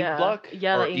like yeah. the ink Yeah. block.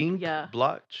 Yeah, or the ink- yeah.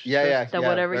 blotch. Yeah, test? yeah. That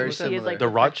whatever very you see is like The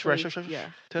Roch perfectly- Yeah.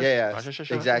 test. Yeah,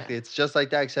 Roch- exactly. It's just like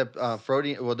that, except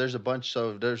Freudian. Well, there's a bunch.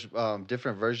 So there's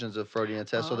different versions of Freudian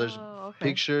test. So there's Oh, okay.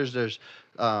 pictures, there's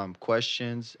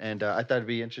questions, and I thought it'd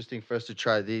be interesting for us to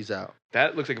try these out.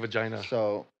 That looks like a vagina.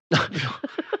 So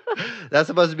that's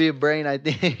supposed to be a brain, I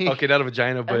think. Okay, not a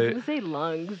vagina, I was but gonna say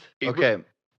lungs. Okay.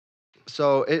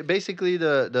 So it basically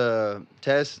the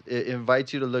test it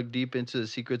invites you to look deep into the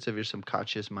secrets of your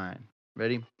subconscious mind.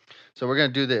 Ready? So we're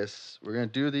gonna do this. We're gonna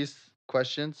do these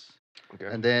questions, Okay.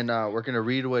 and then we're gonna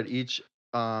read what each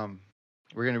So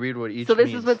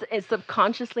this is what's it's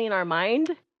subconsciously in our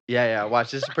mind. Yeah.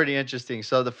 Watch. This is pretty interesting.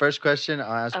 So the first question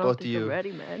I'll ask I don't both of think I'm you.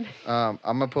 ready, man. I'm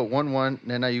gonna put 1-1.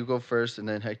 Then you go first, and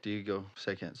then Hector you go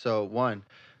second. So 1,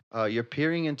 you're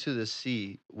peering into the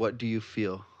sea. What do you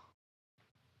feel?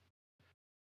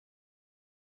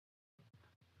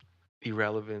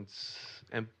 Irrelevance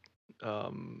and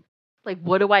um Like,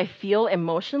 what do I feel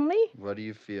emotionally? What do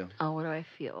you feel? Oh, what do I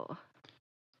feel?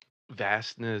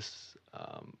 vastness,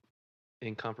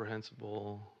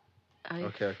 incomprehensible. I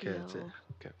Okay, that's it.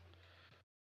 feel-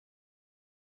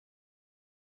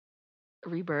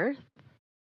 Rebirth.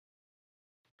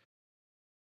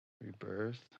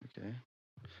 Rebirth. Okay.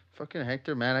 Fucking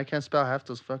Hector, man, I can't spell half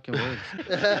those fucking words.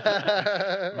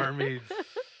 Mermaids.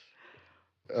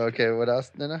 Okay, what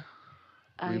else, Nina?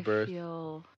 I Rebirth.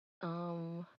 feel.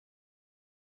 Oh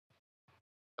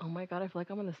my god, I feel like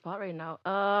I'm on the spot right now.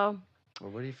 Well,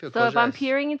 what do you feel? So Close if your I'm eyes.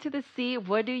 peering into the sea,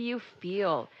 what do you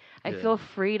feel? I Yeah. feel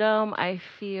freedom. I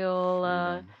feel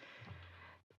Freedom.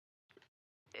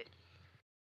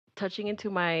 touching into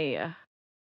my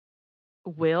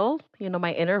will. You know,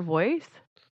 my inner voice.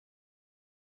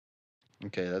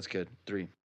 Okay, that's good. 3.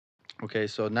 Okay,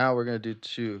 so now we're gonna do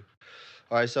 2.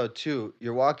 All right, so 2.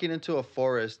 You're walking into a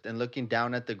forest and looking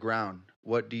down at the ground.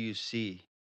 What do you see?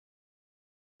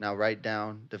 Now write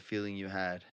down the feeling you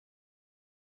had.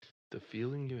 The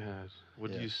feeling you had.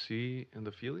 What do Yeah. you see in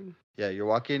the feeling? Yeah, you're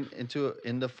walking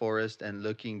in the forest and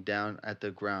looking down at the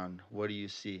ground. What do you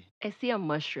see? I see a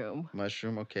mushroom,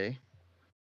 Mushroom. Okay.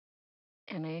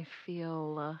 and I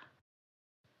feel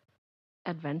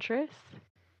adventurous.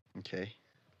 Okay.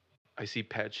 I see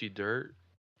patchy dirt,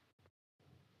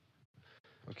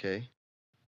 Okay.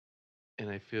 and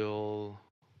I feel,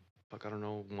 fuck, I don't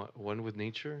know, one with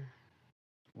nature.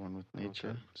 One with I don't know if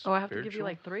nature. that's Oh, I have to give you spiritual.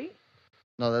 like 3.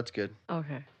 No, that's good.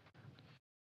 Okay.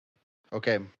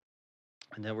 Okay.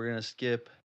 And then we're gonna skip.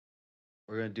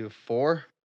 We're gonna do 4.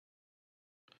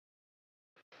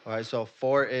 All right. So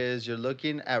 4 is you're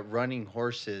looking at running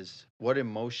horses. What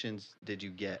emotions did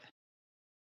you get?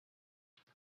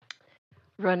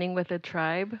 Running with a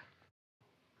tribe.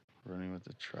 Running with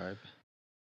the tribe.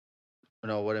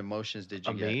 No, what emotions did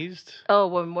you Amazed. Oh,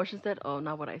 what emotions did? Oh,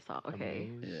 not what I saw. Okay.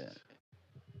 Amazed. Yeah.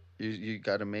 get? You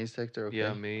got amazed, Hector? Okay.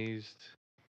 Yeah, amazed.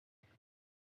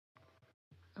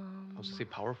 I was Um, gonna say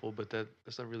powerful, but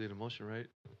that's not really an emotion, right?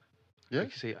 Yeah.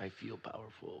 Like you say, I feel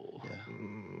powerful. Yeah.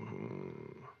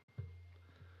 Mhm.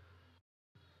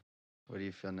 What do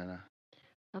you feel, Nana?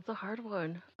 that's a hard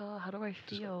one. How do I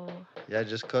feel? Yeah,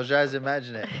 just close your eyes,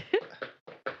 imagine it.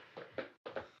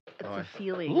 It's Oh, a I-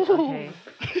 feeling. Ooh. Okay.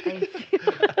 I feel.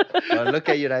 Well, look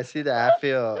at you and I see that. I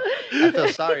feel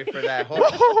sorry for that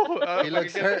horse. Oh, He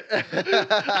looks hurt.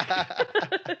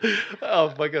 Oh,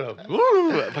 fucking.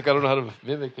 Fuck, I don't know how to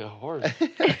mimic a horse.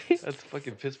 That's a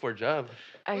fucking piss poor job.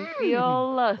 I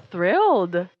feel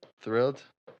thrilled. Thrilled?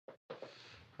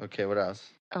 Okay, what else?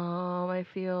 I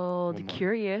feel One more.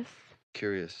 curious.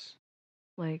 Curious.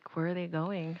 Like, where are they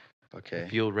going? Okay. I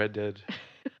feel Red Dead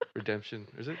Redemption.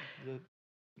 Is it?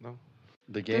 No.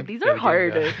 The game? Dude, these Yeah, are the game,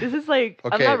 hard. yeah. This is like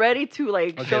I'm Okay. not ready to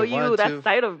like Okay, show you 1, 2, that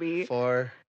side of me.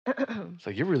 4. It's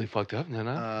like you're really fucked up,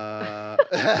 Nana.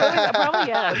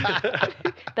 Probably am.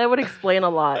 That would explain a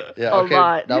lot. Yeah, a okay.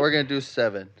 lot. Now we're going to do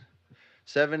 7.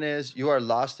 7 is you are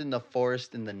lost in the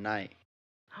forest in the night.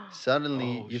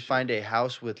 Suddenly, Oh, you shit. find a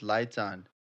house with lights on.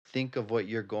 Think of what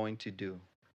you're going to do.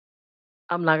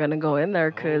 I'm not gonna go in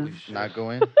there because Holy shit. Not go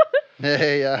in?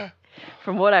 Yeah.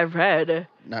 from what I've read,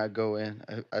 Not go in.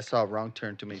 I saw a wrong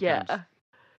turn too many yeah. times.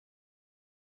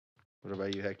 What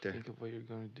about you, Hector? Think of what you're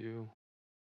gonna do.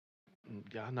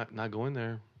 Yeah, not going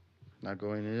there. Not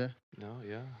going either? No,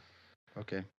 yeah.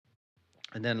 Okay.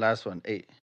 And then last one, 8.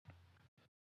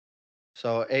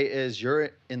 So 8 is you're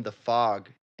in the fog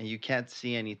and you can't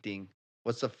see anything.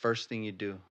 What's the first thing you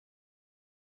do?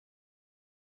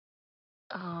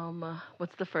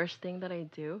 What's the first thing that I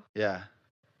do? Yeah.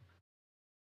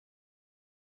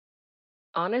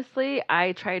 Honestly,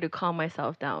 I try to calm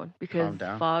myself down because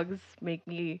down? fogs make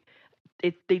me.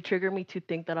 They trigger me to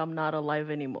think that I'm not alive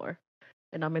anymore,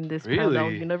 and I'm in this parallel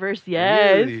Really? universe.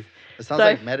 Yes. Really? It sounds So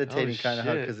like I- meditating Oh, kind of,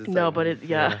 huh? shit. Because it's No, like, but it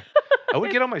yeah. I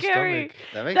would get on my Scary. stomach.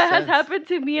 that makes That sense. has happened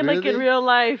to me in like in Really? real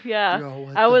life. Yeah. Yo,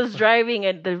 what I the was fuck? driving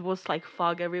and there was like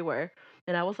fog everywhere,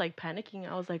 and I was like panicking.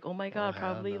 I was like, oh my god,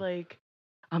 hell probably no. like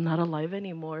I'm not alive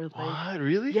anymore. Like What?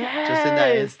 Really? yes. Just in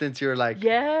that instance, you were like,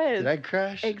 Yes. did I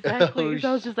crash? Exactly. Oh, So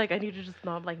I was just like, I need to just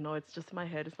not like, no, it's just in my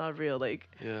head. It's not real. Like,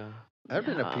 Yeah. That'd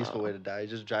been a peaceful no. way to die.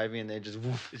 Just driving and then just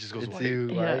woof. It just goes it's white. you,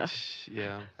 Yeah. right?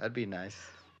 Yeah. That'd be nice.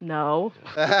 No.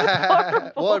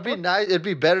 Well, it'd be nice. It'd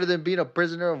be better than being a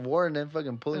prisoner of war and then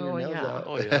fucking pulling your Oh, nails yeah. out.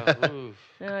 Oh yeah. Oof.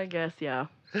 Yeah, I guess, yeah.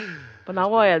 But now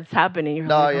while it's happening, you're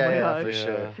No, like, yeah, oh my yeah, god. for Yeah.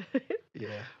 sure.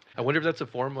 Yeah. I wonder if that's a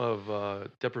form of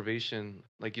deprivation,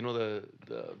 like you know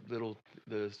the little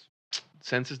the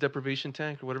senses deprivation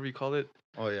tank or whatever you call it,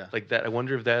 Oh yeah. like that. I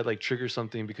wonder if that like triggers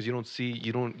something because you're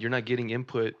not getting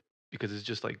input because it's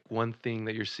just like one thing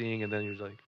that you're seeing and then you're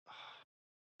like,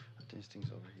 This thing's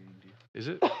overheating, dude. is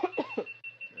it? Yeah.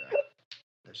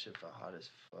 That shit felt hot as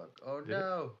fuck. Oh Did it?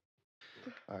 no.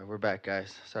 All right, we're back,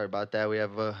 guys. Sorry about that. We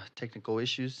have technical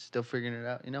issues. Still figuring it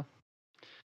out, you know.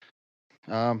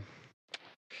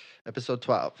 Episode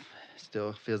 12.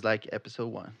 Still feels like episode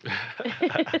 1.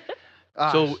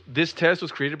 So this test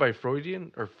was created by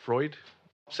Freudian or Freud,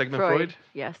 Sigmund Freud.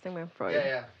 Yes, Sigmund Freud.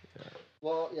 Yeah.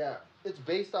 Well, yeah, it's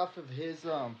based off of his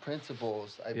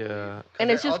principles, I believe. 'Cause And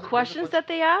it's all just the- questions that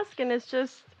they ask, and it's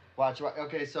just Watch.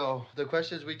 Okay, so the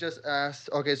questions we just asked.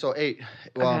 Okay, so 8.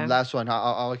 Well, Okay. last one.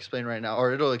 I'll explain right now,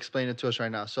 or it'll explain it to us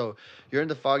right now. So you're in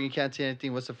the fog. You can't see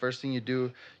anything. What's the first thing you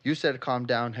do? You said calm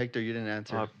down, Hector. You didn't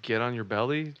answer. Get on your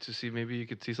belly to see maybe you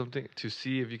could see something. To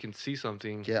see if you can see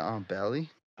something. Get on belly.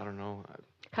 I don't know.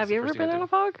 have the you ever first thing I been in do. a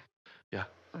fog? Yeah.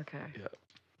 Okay.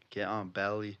 Get on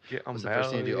belly. Get on What's the belly.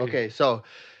 first thing you do? Okay, so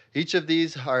each of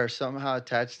these are somehow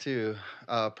attached to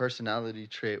a personality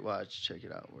trait. Watch, check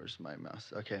it out. Where's my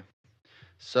mouse? Okay,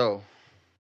 so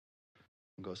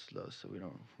go slow so we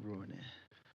don't ruin it.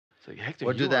 It's like, Hector,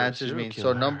 What do you the are a answers serial mean? So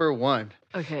killer. number 1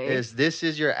 Okay. is this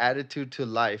is your attitude to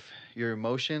life, your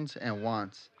emotions and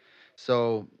wants.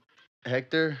 So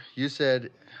Hector, you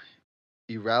said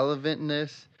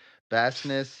irrelevantness,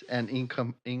 vastness, and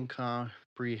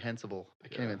incomprehensible. I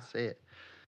can't even say it.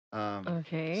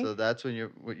 okay. So that's when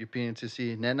what you're beginning to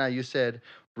see. Nena, you said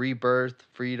rebirth,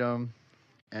 freedom,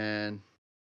 and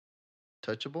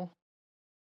touchable.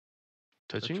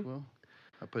 touching, Touchable?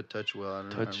 I put touchable. I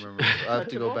don't Touch. remember. I have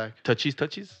to go Touchable? back.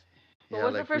 touchies. What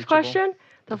was the first reachable. question?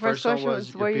 The first one question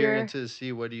was where you're you're peering to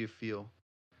see what do you feel.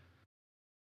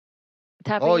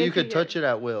 tapping. Oh, you into could your- touch it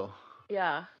at will.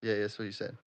 Yeah. Yeah, that's what you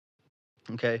said.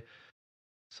 Okay.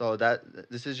 So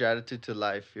this is your attitude to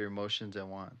life, your emotions and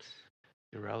wants.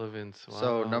 Irrelevance.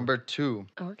 So Wow. number 2,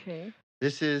 Okay.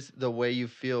 this is the way you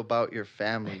feel about your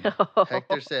family.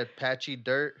 Hector said patchy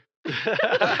dirt,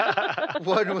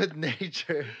 one with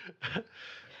nature,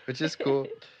 which is cool.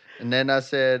 And then I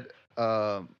said,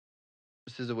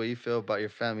 this is the way you feel about your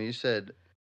family. You said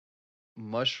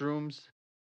mushrooms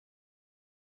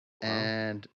Wow.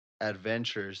 and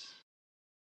adventures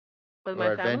With or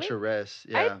my family. adventurous.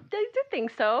 I Yeah. do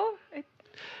think so.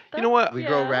 You know what? We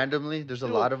grow yeah. randomly. There's a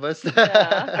Dude. lot of us.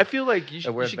 Yeah. I feel like you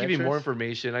That we're should give me more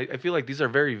adventurous? information. I feel like these are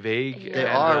very vague. Yeah. They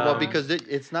and, are well um, because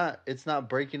it's not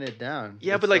breaking it down.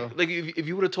 Yeah, It's but like so- like if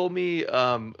you would have told me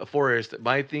a forest,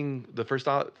 my thing, the first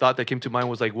thought that came to mind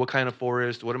was like, what kind of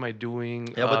forest? What am I doing?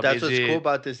 yeah, but that's is what's it- cool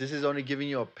about this. This is only giving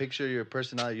you a picture of your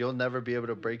personality. You'll never be able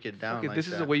to break it down. Okay, like this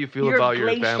is that. the way you feel You're about your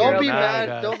glacial. family. Don't be Nah, mad.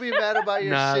 guys. Don't be mad about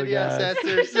your Nah, shitty guys.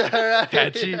 ancestors. All right?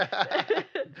 Patchy.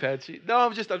 Patchy. No,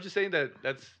 I'm just saying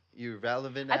that's You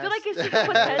relevant. I feel like ass. it's just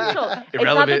potential. It's not the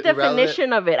Irrelevant.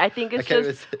 definition of it. I think it's I can't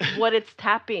just even say- what it's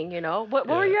tapping. You know. What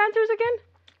were Yeah. your answers again?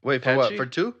 Wait for what? Patchy? For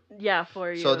 2? Yeah,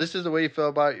 for you. So this is the way you feel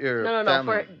about your no.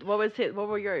 family. For what was it? What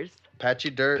were yours? Patchy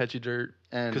dirt patchy dirt.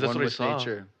 and 'cause that's one what I with saw.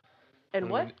 nature. And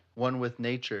One what? with- One with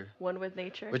nature, One with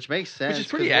nature. which makes sense. is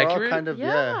pretty 'cause we're all accurate. kind of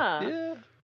yeah. Yeah.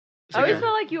 I always Okay.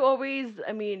 felt like you always.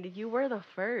 I mean, you were the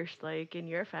first, like in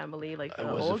your family, like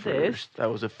the oldest. I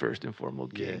was the first informal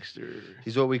Yeah. gangster.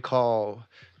 He's what we call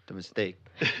the mistake.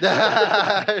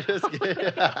 Just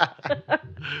kidding. For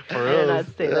I did real. not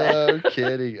say that. I'm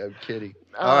kidding. I'm kidding.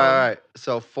 All right.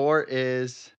 So 4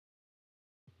 is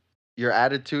your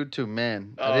attitude to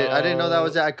men. I didn't know that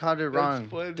was it. I caught it wrong.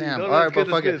 funny. Damn. No, All right, that's but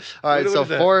good, fuck that's it. good. All right. What So is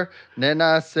that? 4,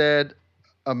 Nena said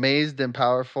amazed and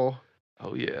powerful,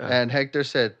 Oh yeah. and Hector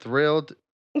said thrilled,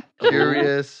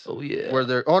 curious. Oh yeah. Where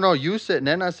they're. Oh no, you said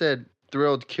Nena said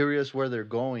thrilled, curious where they're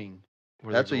going.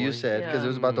 Where That's they're what you going? said because it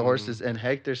was about the horses, and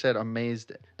Hector said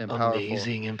amazed and powerful.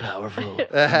 Amazing and powerful.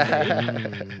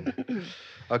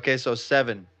 Okay, so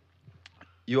 7.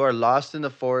 You are lost in the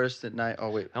forest at night. Oh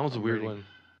wait, That was a I'm weird reading. one.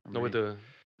 I'm No, with reading.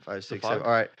 the 5, 6, fog? 7.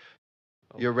 All right.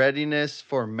 Oh. Your readiness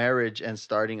for marriage and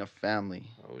starting a family,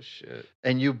 oh shit.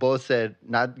 and you both said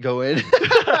not go in.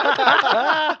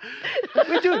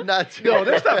 Dude, not to no,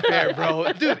 that's not fair,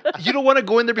 bro. Dude, you don't want to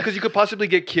go in there because you could possibly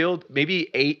get killed. Maybe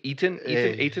eaten,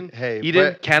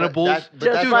 but cannibals. that- but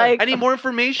Just that's Dude, like- I need more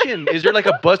information. Is there like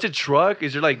a busted truck?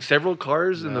 Is there like several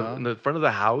cars in No. the front of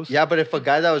the house? Yeah, but if a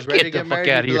guy that was ready Get to the get fuck married,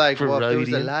 outta he'd be here, like, well, if it was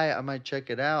a Freudian. lie, I might check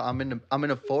it out. I'm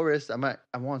in a forest.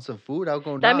 I want some food. I'll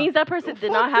go. That knock. means that person did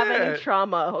Fuck not have any that. trauma.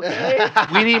 Okay.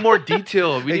 We need more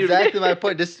detail. We need Exactly my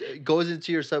point. This goes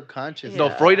into your subconscious. No,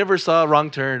 Yeah. Freud never saw Wrong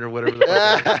Turn or whatever. The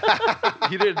fuck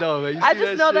he didn't know, man. You I see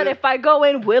just know that shit? if I go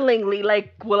in willingly,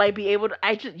 like, will I be able to?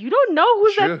 You don't know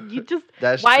who's True. that. You just.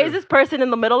 That's Why true. is this person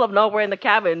in the middle of nowhere in the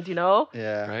cabins? You know.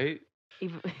 Yeah. right?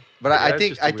 But Yeah, I that's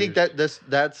think just I too think weird.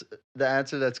 that's the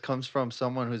answer that comes from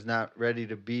someone who's not ready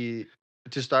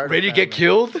to start. a Ready to get family.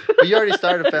 killed? But you already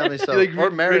started a family, so Like, or ready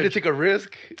to marriage. take a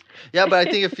risk? Yeah, but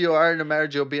I think if you are in a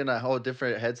marriage, you'll be in a whole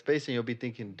different headspace and you'll be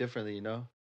thinking differently.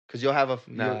 Because you'll have a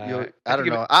Nah, you'll I I don't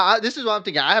think know. This is what I'm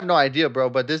thinking. I have no idea, bro.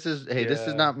 But this is this is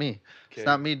Yeah. not me. It's Okay.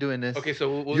 not me doing this. Okay, so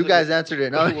what was You it- guys answered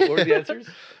it. No, what were the answers?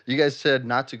 You guys said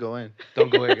not to go in. Don't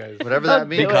go in, guys. Whatever Don't that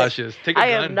Be do means. it. cautious. Take a I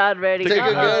gun. am not ready. Take a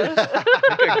Uh-uh. gun.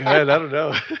 Take a gun. I don't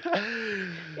know.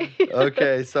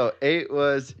 Okay, so 8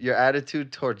 was your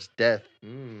attitude towards death,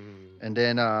 and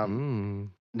then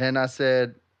I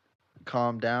said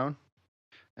calm down,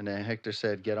 and then Hector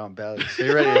said get on balance. So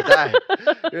you're ready to die.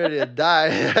 You're ready to die.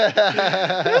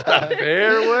 That's not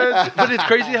fair, what? But it's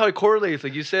crazy how it correlates.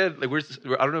 Like you said, like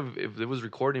I don't know if it was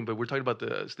recording, but we're talking about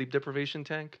the sleep deprivation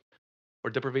tank or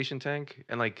deprivation tank,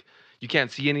 and like you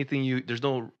can't see anything. There's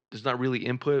not really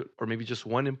input, or maybe just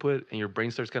one input, and your brain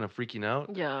starts kind of freaking out.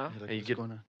 Yeah. You're like, And you "What's get-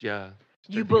 going on?" Yeah. You Start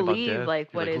thinking about believe death.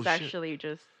 like You're what is "Oh, shit." actually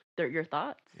just your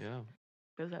thoughts Yeah.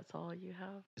 because that's all you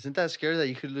have. Isn't that scary that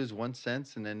you could lose one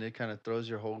sense and then it kind of throws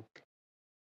your whole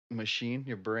machine,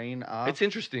 your brain off? It's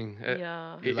interesting.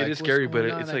 Yeah. You're It like, is "What's scary, but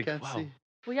going on? it's I like can't wow. see."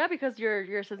 Well, yeah, because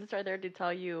your senses are there to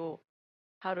tell you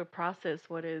how to process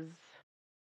what is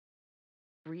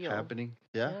real. Happening.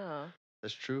 Yeah, Yeah.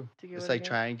 that's true. Do you get It's what I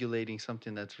like triangulating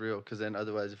something that's real. Because then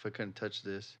otherwise, if I couldn't touch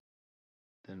this,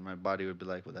 then my body would be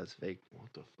like, "Well, that's fake."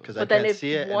 What the fuck? Because I But then can't if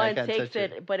see it and I one can't takes touch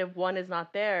it. it, but if one is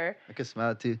not there, I can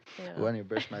smell it too. yeah. Oh, I need to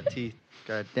brush my teeth.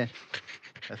 God damn.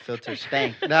 That filter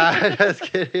stank. Nah, just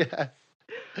kidding.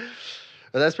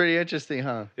 Well, that's pretty interesting,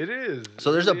 huh? It is. So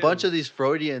It there's a really bunch is. of these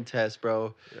Freudian tests,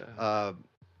 bro. Yeah.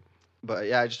 But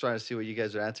yeah, I just wanted to see what you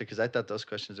guys would answer because I thought those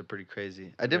questions are pretty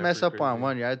crazy. I did Yeah, mess pretty up on crazy.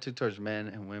 one. Your attitude towards men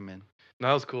and women. No,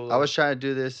 that was cool. I was trying to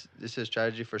do this. This is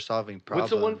strategy for solving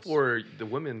problems. What's the one for the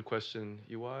women question?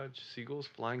 You watch seagulls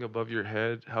flying above your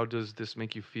head. How does this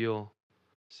make you feel?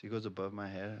 Seagulls above my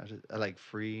head. I like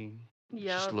free,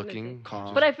 Yeah. I Just was gonna say- looking.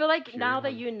 calm. But I feel like Curious. now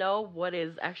that you know what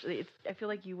is actually, I feel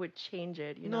like you would change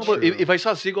it. You know. No, but True. if I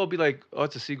saw a seagull, I'd be like, oh,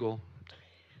 it's a seagull.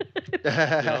 So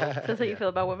that's how you feel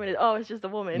about women. Oh, it's just a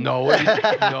woman. No,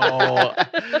 no.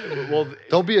 Well,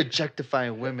 Don't be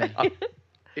objectifying women. I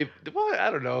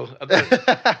don't know.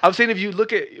 I'm saying if you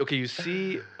look at, okay, you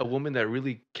see a woman that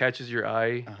really catches your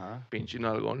eye, Uh-huh. pinche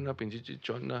nalgona, pinche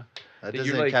chichona, That You're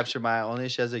doesn't like- capture my eye. Only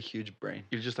she has a huge brain.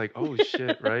 you're just like, oh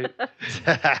shit, right?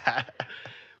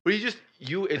 But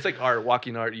it's like art,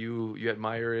 walking art. You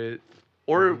admire it,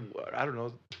 or I don't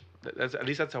know. That's at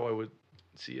least that's how I would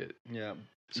see it. Yeah.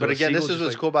 So But a again, this seagull's is just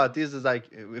what's like- cool about these is like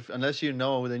if unless you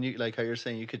know, then you like how you're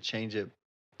saying you could change it.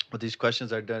 But these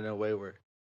questions are done in a way where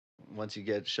once you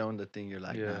get shown the thing, you're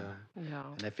like, Yeah. nah. No.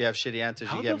 And if you have shitty answers,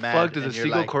 How you the get mad. fuck does a and you're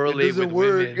seagull like, correlate "It doesn't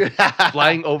with women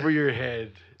flying over your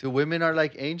head? Dude, women are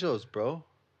like angels, bro.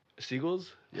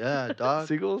 Seagulls? Yeah, dog.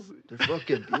 Seagulls? They're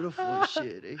fucking beautiful as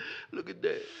shit, eh? Look at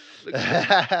that. Look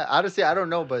at that. Honestly, I don't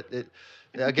know, but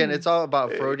again, it's all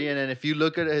about Freudian. And if you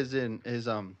look at his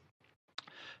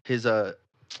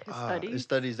Studies?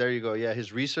 studies, there you go. Yeah,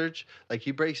 his research, like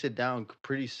he breaks it down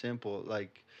pretty simple.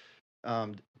 Like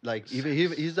even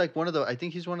he's like one of the I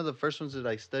think he's one of the first ones to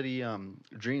like study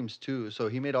dreams too. So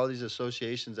he made all these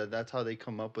associations that's how they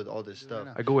come up with all this stuff.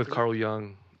 I go with Carl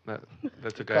Jung.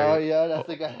 That's a guy. Oh yeah, that's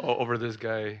the guy. Over this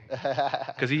guy.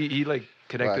 Because he like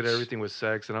connected Watch. everything with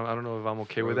sex, and I don't know if I'm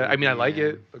okay with that. I mean, I like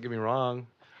Freudian. it. Don't get me wrong.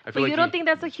 I But feel like you don't he- think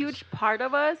that's a huge part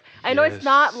of us? I know it's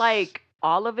not Yes. like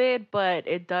all of it, but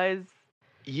it does.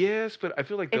 Yes, but I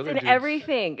feel like the It's other in dudes-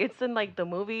 everything. It's in like the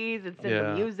movies. It's in Yeah.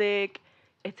 the music.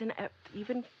 It's in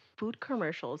even food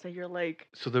commercials, and you're like,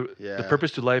 So the Yeah.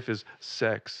 purpose to life is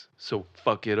sex. So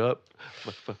fuck it up.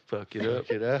 Fuck it up.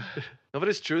 You know? No, but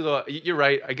it's true though. You're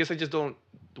right. I guess I just don't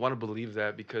want to believe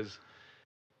that because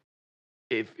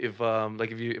if I'm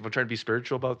trying to be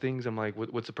spiritual about things, I'm like,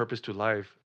 what's the purpose to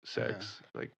life? Sex.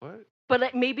 Like what? but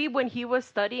like, maybe when he was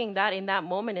studying that in that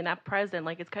moment, in that present,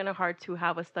 like it's kind of hard to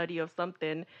have a study of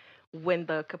something when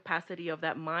the capacity of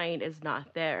that mind is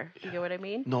not there. You get what I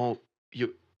mean? No,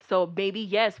 you. So maybe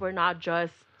yes, we're not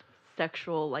just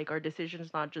sexual, like our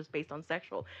decisions not just based on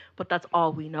sexual, but that's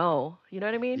all we know. You know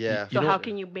what I mean? Yeah. So know- how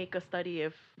can you make a study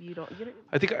if you don't? You know,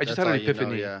 I think I just That's had an all you know,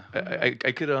 epiphany. yeah.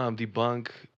 I could debunk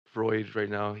Freud right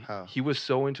now. How? He was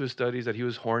so into his studies that he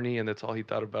was horny, and that's all he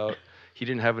thought about. He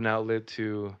didn't have an outlet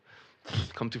to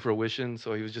come to fruition,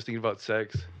 so he was just thinking about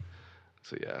sex.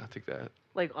 So yeah, I take that.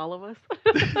 like all of us.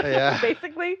 Yeah.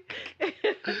 Basically.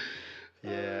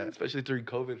 Yeah. Especially during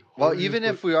COVID. Well, Horny even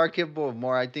as if we are capable of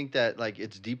more, I think that like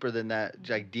it's deeper than that.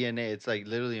 Like DNA, it's like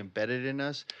literally embedded in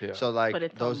us. Yeah. So like But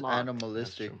it's those unlocked.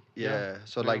 animalistic, true. yeah. Yeah.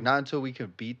 So Yeah. like not until we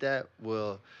can beat that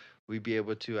will we be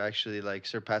able to actually like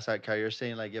surpass that. How you're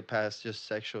saying like get past just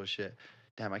sexual shit.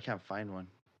 Damn, I can't find one.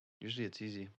 Usually it's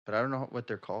easy, but I don't know what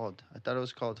they're called. I thought it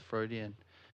was called Freudian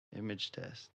image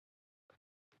test.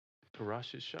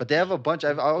 Rosh But they have a bunch.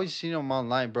 I've always seen them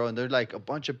online, bro, and they're like a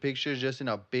bunch of pictures just in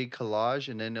a big collage,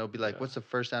 and then they'll be like, Yeah. "What's the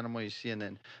first animal you see?" And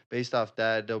then based off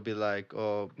that, they'll be like,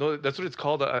 "Oh, No, that's what it's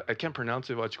called. I can't pronounce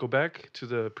it. Watch, go back to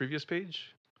the previous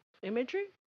page. Imagery?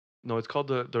 No, it's called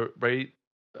the right.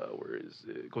 Where is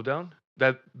it? Go down.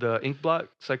 That the ink blot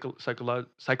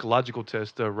psychological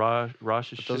test. The Rosh.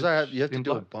 but those are you have to ink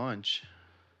do a blot. bunch."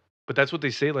 But that's what they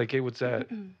say. Like, hey, what's that?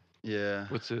 Yeah,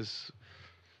 What's this?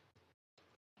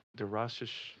 The Rosh.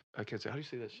 I can't say. How do you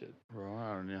say that shit? bro,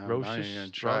 I don't know. I'm not even gonna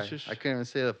Roshish- try. Roshish- I couldn't even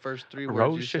say the first three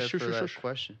words you said for that Roshish-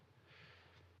 question.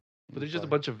 But there's just a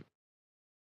bunch of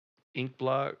ink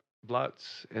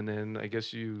blots, and then I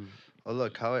guess you. Oh,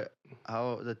 look how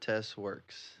the test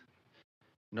works.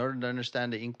 In order to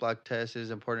understand the ink block test, it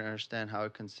is important to understand how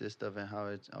it consists of and how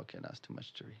it's. Okay, that's too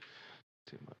much to read.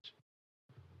 Too much.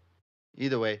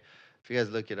 Either way, if you guys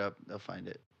look it up, they'll find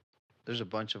it. There's a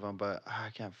bunch of them, but I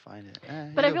can't find it. But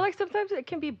I either- feel like sometimes it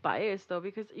can be biased though,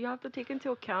 because you have to take into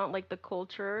account like the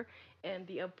culture and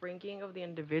the upbringing of the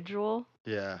individual.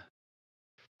 Yeah.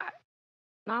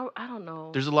 Now I don't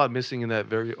know. There's a lot missing in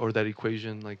that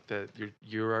equation, like that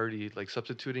you're already like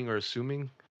substituting or assuming.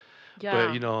 yeah. But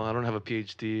I don't have a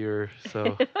PhD, or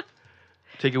so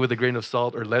take it with a grain of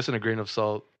salt, or less than a grain of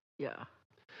salt. yeah.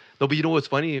 No, but you know what's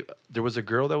funny? There was a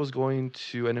girl that was going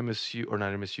to NMSU, or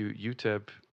not NMSU, UTEP,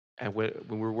 and when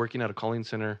we were working at a calling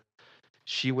center,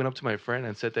 she went up to my friend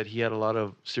and said that he had a lot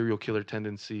of serial killer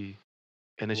tendency,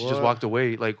 and then she just What? walked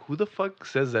away. Like, who the fuck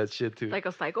says that shit to? Like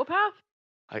a psychopath?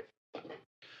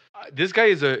 This guy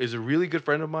is a really good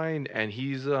friend of mine, and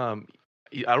he's I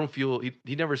don't feel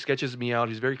he never sketches me out.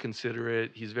 He's very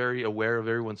considerate. He's very aware of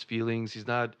everyone's feelings. He's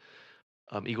not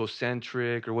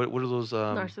egocentric, or what are those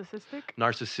Narcissistic?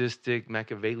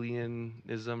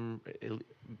 Machiavellianism.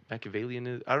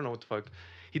 I don't know what the fuck.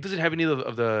 He doesn't have any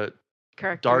of the dark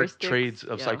Characteristics. traits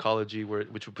of yeah. psychology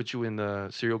which would put you in the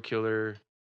serial killer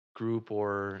group,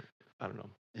 or I don't know.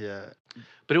 Yeah.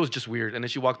 But it was just weird. And then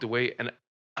she walked away, and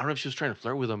I don't know if she was trying to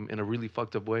flirt with him in a really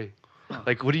fucked up way. Huh.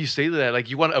 Like, what do you say to that? Like,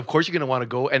 of course you're gonna want to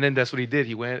go. And then that's what he did.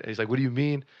 He went, and he's like, "What do you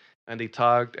mean?" And they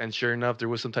talked, and sure enough, there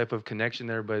was some type of connection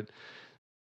there, but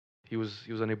he was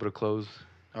unable to close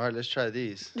All right, let's try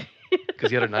these. because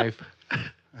he had a knife. He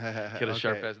He had a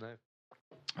sharp ass knife.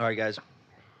 All right, guys.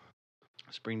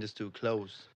 Let's bring this to a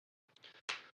close.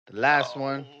 The last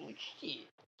one.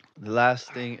 The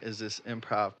last thing is this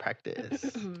improv practice.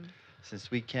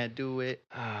 Since we can't do it,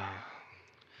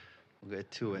 we'll get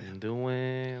to it.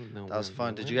 That was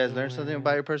fun. Did you guys learn something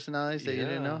about your personalities that you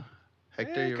didn't know?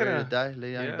 Hector, Yeah, you ready to kinda. die?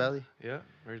 Lay on your belly? Yeah,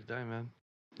 ready to die, man.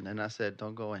 And then I said,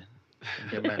 don't go in.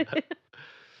 Don't get mad. All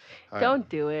right, Don't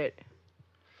do it.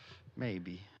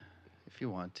 Maybe. If you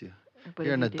want to. But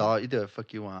You're if an you do, adult. You do what the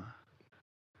fuck you want.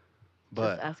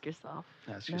 But just ask yourself.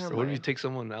 ask never So what if you mind. take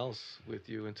someone else with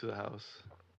you into the house?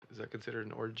 Is that considered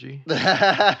an orgy?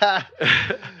 yourself.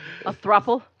 A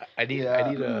throuple? I need Yeah.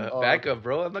 a Oh. backup,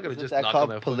 bro. I'm not gonna Isn't just that knock called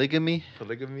on that polygamy?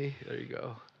 polygamy. There you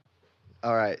go.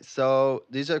 All right. So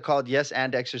these are called yes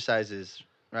and exercises,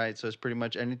 right? So it's pretty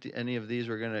much any of these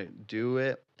we're gonna do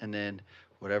it, and then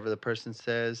whatever the person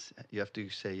says, you have to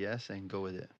say yes and go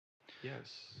with it.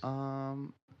 Yes.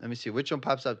 Let me see which one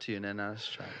pops up to you, and then let's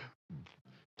try.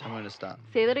 Tell me when to stop.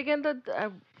 Say that again.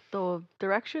 The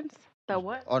directions. The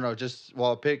what? Oh no, just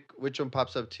pick which one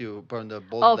pops up to you from the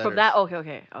bold Oh, letters. from that.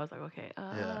 Okay. I was like, okay.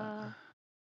 Yeah.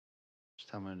 Just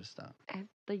tell me when to stop.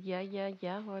 The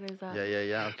yeah. What is that?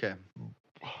 Yeah. Okay.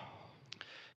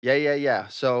 Yeah.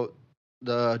 So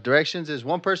the directions is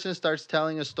one person starts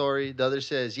telling a story, the other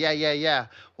says yeah,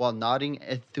 while nodding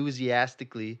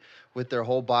enthusiastically with their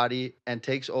whole body and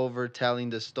takes over telling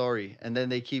the story. And then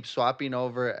they keep swapping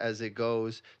over as it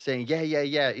goes, saying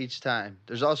yeah each time.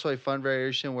 There's also a fun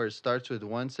variation where it starts with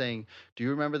one saying, "Do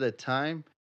you remember the time?"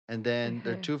 And then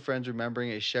their Okay. two friends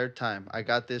remembering a shared time. I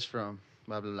got this from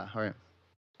blah blah blah. All right.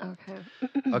 Okay.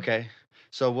 Okay.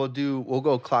 So we'll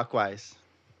go clockwise.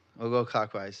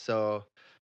 So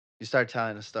you start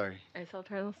telling a story. I still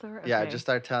tell the story. Yeah, Okay. just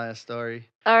start telling a story.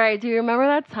 All right. Do you remember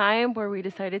that time where we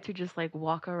decided to just like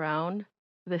walk around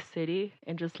the city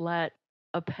and just let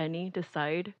a penny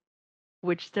decide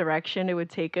which direction it would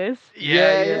take us?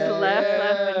 Yeah, Just left,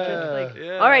 and just like,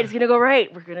 Yeah. all right, it's gonna go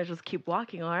right. We're gonna just keep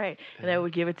walking. All right, and then we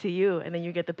give it to you, and then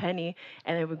you get the penny,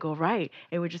 and then we go right,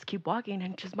 and we just keep walking.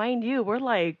 And just mind you, we're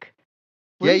like,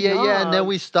 we're Yeah. And then young.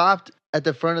 we stopped at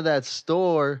the front of that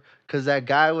store because that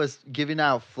guy was giving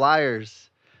out flyers.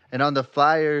 And on the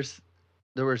flyers,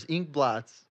 there was ink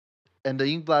blots. And the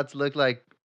ink blots looked like,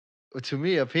 to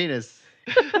me, a penis.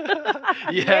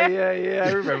 Yeah.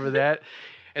 I remember that.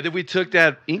 And then we took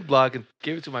that ink block and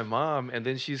gave it to my mom, and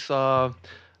then she saw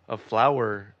a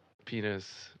flower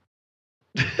penis.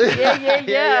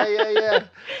 Yeah.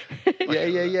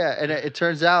 Yeah. And it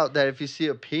turns out that if you see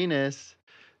a penis,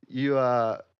 you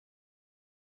I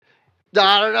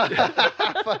don't know.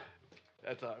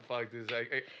 That's how fuck this.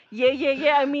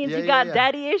 Yeah. It means Yeah, you yeah, got yeah.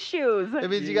 daddy issues. It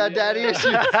means you got daddy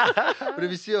issues. But if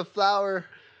you see a flower,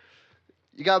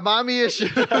 you got mommy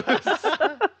issues.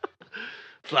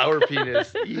 Flower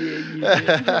penis.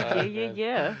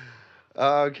 Yeah.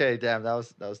 Okay, damn, that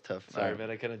was tough. Sorry, Alright. man.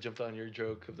 I kind of jumped on your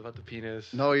joke about the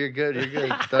penis. No, you're good. You're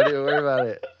good. Don't even worry about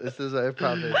it. This is a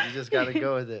hip-hop. You just gotta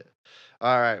go with it.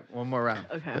 All right, one more round.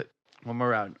 Okay. One more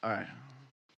round. All right.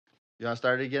 You want to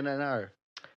start again an hour?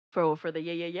 For the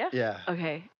yeah. Yeah.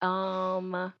 Okay.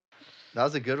 That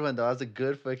was a good one, though. That was a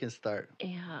good fucking start.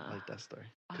 Yeah. I like that story.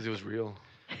 Because it was real.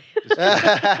 Oh,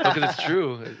 Because it's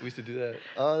true. We used to do that.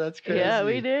 that's crazy. Yeah,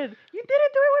 we did. You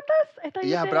didn't do it with us? I thought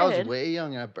you Yeah, did. but I was way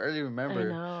young and I barely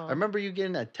remember. I know. I remember you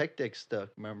getting that tech deck stuck.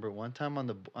 Remember one time on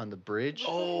the bridge?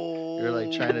 Oh. You were,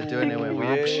 like, trying to do it and it went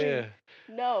wrong. Yeah.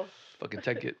 No. Fucking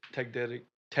tech decked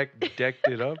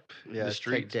it up. in Yeah, the tech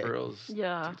streets, deck. bros.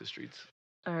 Yeah. Take the streets.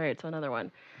 All right, so another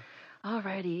one.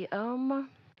 Alrighty. Can't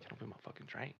open my fucking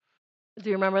drink. Do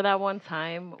you remember that one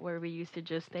time where we used to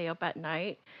just stay up at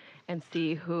night and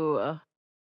see who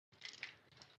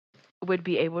would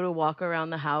be able to walk around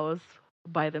the house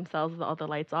by themselves with all the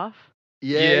lights off? I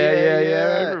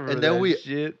Yeah. remember And then that we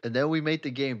shit. and then we made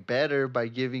the game better by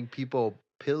giving people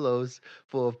pillows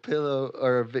full of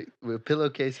with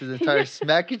pillowcases and try to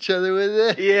smack each other with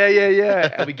it. Yeah.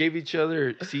 And we gave each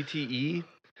other CTE,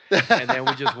 and then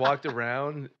we just walked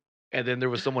around, and then there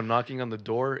was someone knocking on the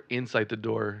door inside the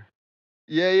door.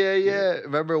 Yeah.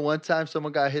 Remember one time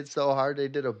someone got hit so hard they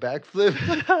did a backflip?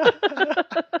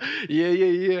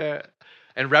 Yeah.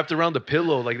 And wrapped around the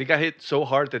pillow, like they got hit so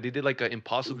hard that they did like an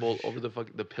impossible over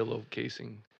the pillow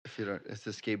casing. If you don't, it's a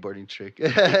skateboarding trick.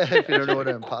 If you don't know what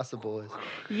an impossible is.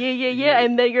 Yeah.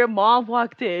 And then your mom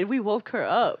walked in. We woke her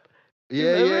up.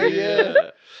 Yeah.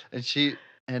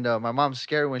 And my mom's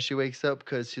scared when she wakes up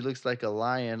because she looks like a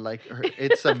lion. Like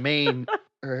it's a mane.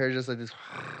 Her hair just like this.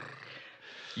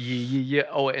 Yeah.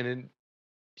 Oh, and then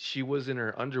she was in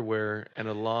her underwear and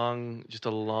a long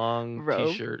Robe?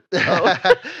 t-shirt.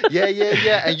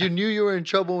 Yeah. And you knew you were in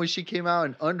trouble when she came out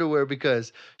in underwear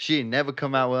because she ain't never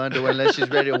come out with underwear unless she's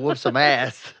ready to whoop some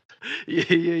ass. Yeah.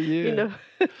 You know?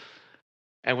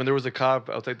 And when there was a cop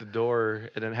outside the door,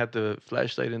 and then had the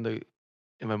flashlight in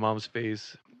my mom's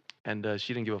face, and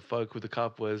she didn't give a fuck who the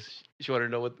cop was. She wanted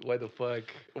to know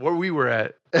where we were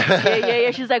at.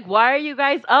 Yeah. She's like, why are you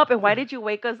guys up? And why did you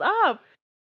wake us up?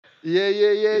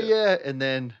 Yeah. And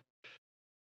then,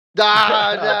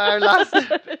 I lost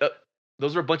it.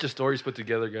 Those were a bunch of stories put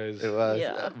together, guys. It was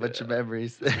Yeah. a bunch of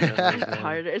memories. It's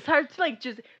harder. It's hard to like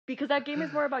just because that game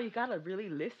is more about you gotta really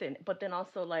listen, but then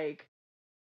also like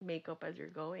make up as you're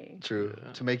going. True.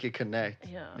 Yeah. To make it connect.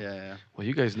 Yeah. Well,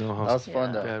 you guys know how That was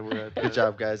fun, Yeah. though. bad we're at. Good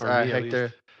job, guys. Or All right, me, at Hector,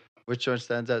 least. which one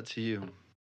stands out to you?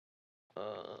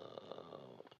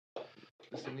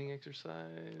 Listening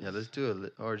exercise. Yeah, let's do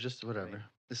it. Or just whatever.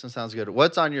 This one sounds good.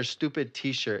 What's on your stupid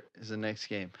t-shirt is the next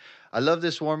game. I love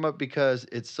this warm-up because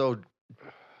it's so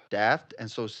daft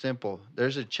and so simple.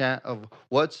 There's a chant of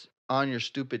what's on your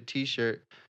stupid t-shirt.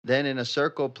 Then in a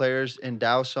circle, players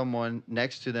endow someone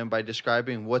next to them by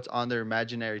describing what's on their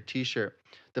imaginary t-shirt.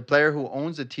 The player who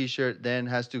owns the t-shirt then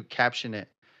has to caption it.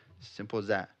 Simple as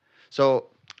that. So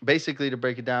basically, to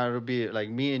break it down, it'll be like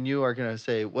me and you are going to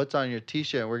say, what's on your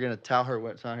t-shirt? And we're going to tell her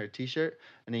what's on her t-shirt.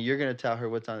 And then you're going to tell her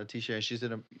what's on the t-shirt. And she's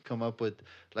going to come up with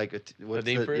like a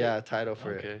name for it? a title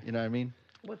for Okay. it. You know what I mean?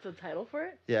 What's the title for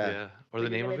it? Yeah. Or the You're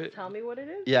name of gonna it. Tell me what it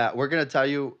is. Yeah, we're going to tell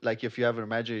you like if you have an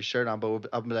imaginary shirt on. But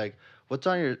I'll be like, what's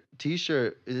on your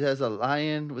t-shirt? It has a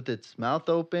lion with its mouth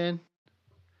open.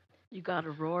 You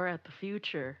gotta roar at the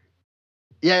future.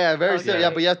 Yeah, very Okay. simple. Yeah,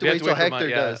 but you have to We have wait to till wait for Hector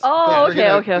my- does. Oh, 'Cause we're okay,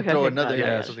 gonna okay. Throw Okay. another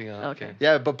Yeah, in. something else. Okay.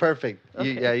 Yeah, but perfect.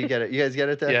 Okay. You get it. You guys get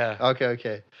it then? Yeah.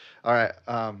 Okay. All right.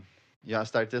 You want to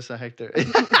start this one, Hector?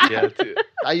 Yeah.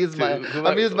 I use my who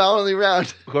I'm using my only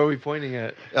round. Who are we pointing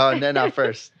at? Oh, and then not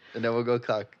first, and then we'll go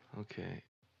clock. Okay.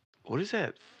 What is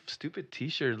that stupid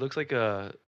T-shirt? It looks like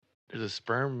there's a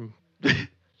sperm.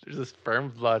 There's a sperm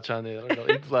blotch on it. I don't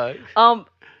know. Ink blot.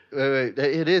 Wait.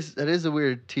 It is a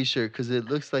weird T-shirt because it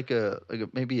looks like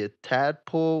maybe a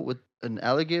tadpole with an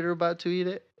alligator about to eat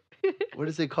it. What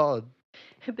is it called?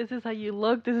 This is how you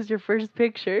look. This is your first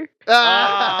picture.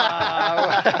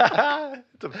 Ah!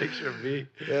 It's a picture of me.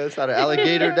 Yeah, it's not an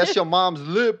alligator. That's your mom's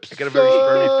lips. I got a very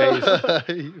spermy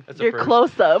face. That's a Your first.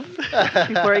 close up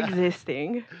before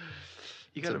existing.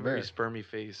 You got It's a a very mirror. spermy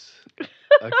face.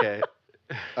 Okay.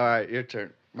 All right, your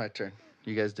turn. My turn.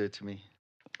 You guys do it to me.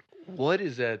 What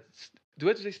is that? Do I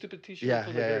have to say stupid T-shirt? Yeah,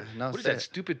 What yeah. No, What is say that it.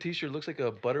 stupid T-shirt? Looks like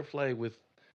a butterfly with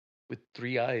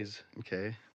 3 eyes.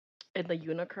 Okay. And the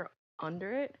unicorn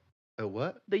under it. A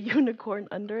what? The unicorn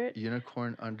under it.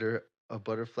 Unicorn under a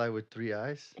butterfly with 3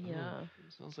 eyes? Yeah.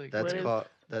 Sounds like That's What is-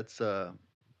 called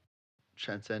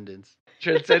transcendence.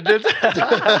 transcendence.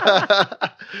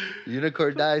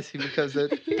 Unicorn dies, he becomes a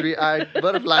 3-eyed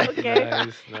butterfly. Okay.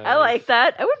 Nice, I like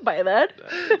that. I would buy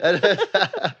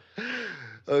that.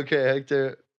 Okay,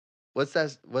 Hector. What's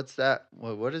that?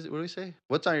 What is it? What do we say?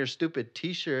 What's on your stupid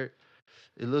T-shirt?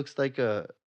 It looks like a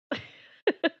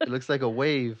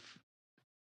wave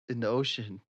in the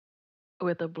ocean.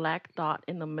 With a black dot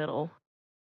in the middle.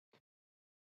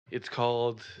 It's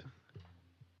called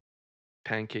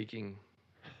pancaking.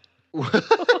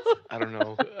 I don't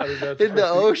know. I don't know. In the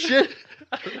ocean?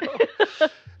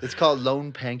 It's called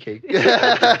lone pancake.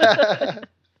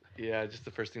 Yeah, just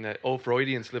the first thing that. Oh,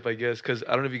 Freudian slip, I guess, because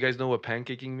I don't know if you guys know what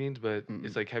pancaking means, but Mm-mm.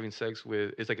 it's like having sex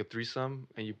with. It's like a threesome,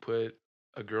 and you put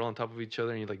a girl on top of each other,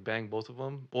 and you like bang both of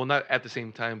them. Well, not at the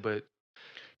same time, but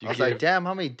I was like, damn,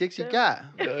 how many dicks you got?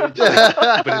 but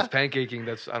it's pancaking.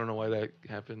 I don't know why that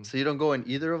happened. So you don't go in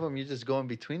either of them? You just go in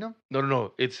between them?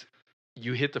 No. It's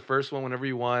you hit the first one whenever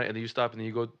you want, and then you stop, and then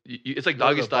you go. It's like Go to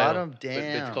doggy the style. bottom? but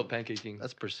Damn. it's called pancaking.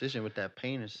 That's precision with that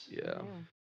penis. Yeah,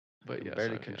 but yeah,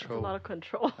 barely sorry, yeah. That's a control. lot of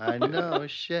control. I know,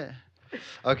 shit.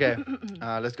 Okay,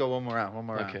 let's go one more round.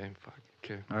 Okay, fuck.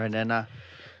 Okay. All right, Nana.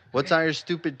 What's on your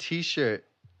stupid T-shirt?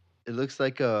 It looks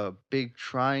like a big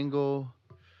triangle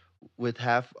with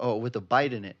with a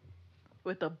bite in it.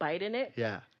 With a bite in it.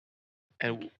 Yeah.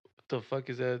 And what the fuck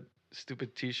is that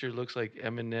stupid T-shirt? Looks like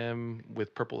Eminem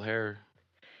with purple hair.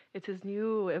 It's his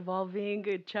new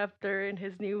evolving chapter in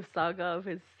his new saga of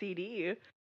his CD.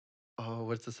 Oh,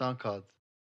 what's the song called?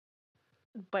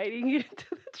 Biting it into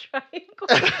the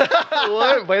triangle.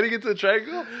 What? Biting into the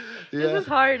triangle? This is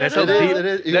hard. That I don't sounds know. deep. It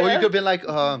is. That- Or you could have been like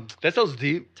That sounds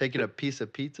deep. taking a piece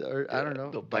of pizza, or I don't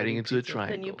know, No, biting into a pizza. The new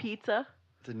triangle. pizza.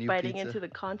 The new Biting pizza. into the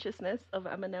consciousness of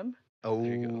Eminem. Oh,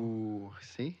 There you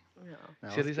see? Yeah.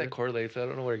 That See, at was least that good. correlates. I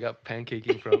don't know where I got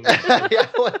pancaking from. Yeah,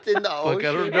 what's in the Fuck, ocean?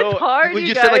 I don't know. It's hard, Well, you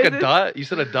you said like a guys. dot. You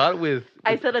said a dot with.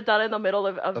 I said a dot in the middle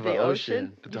of Of the an ocean.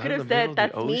 ocean. a You dot could in have the middle said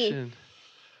of the that's me ocean.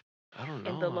 I don't know.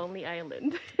 in the lonely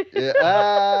island. Yeah.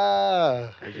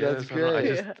 Ah, I that's guess, I don't know.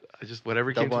 great. I just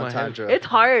whatever came to Double my head. entendre. It's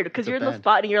hard because It's a you're in the band.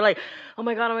 spot and you're like, oh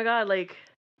my god, like,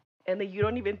 and then you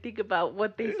don't even think about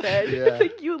what they said. Yeah.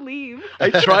 Like you leave. I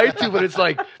tried to, but it's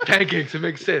like pancakes. It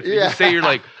makes sense. You Yeah. just say you're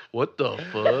like, what the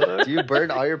fuck? Do you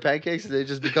burn all your pancakes and they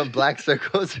just become black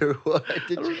circles or what?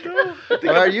 Did I you, don't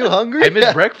know. or are you hungry? I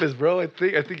missed breakfast, bro. I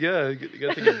think yeah. You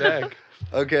gotta take it back.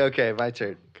 Okay, my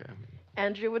turn. Okay.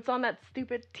 Andrew, what's on that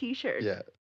stupid T-shirt? Yeah,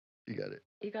 you got it.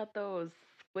 You got those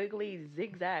squiggly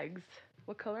zigzags.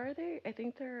 What color are they? I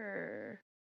think they're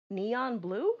neon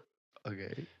blue.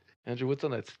 Okay. Andrew, what's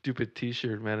on that stupid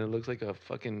T-shirt, man? It looks like a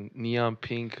fucking neon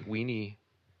pink weenie.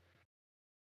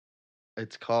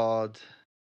 It's called.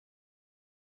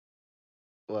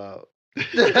 Wow.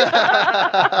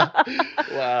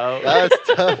 Wow. That's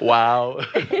tough. Wow.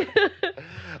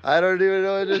 I don't even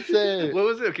know what to say. What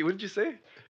was it? Okay, what did you say?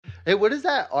 Hey, what is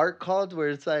that art called where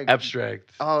it's like.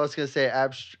 Abstract. Oh, I was going to say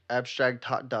abstract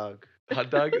hot dog. Hot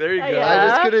dog. There you go. Yeah. I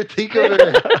was going to think of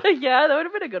it. Yeah, that would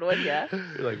have been a good one. Yeah.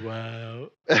 You're like, wow.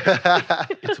 I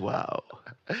It's wow.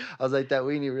 was like, that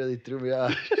weenie really threw me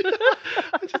off.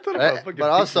 I just thought about fucking But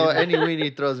also, pink any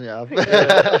weenie throws me off.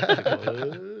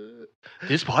 weenie.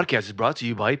 This podcast is brought to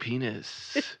you by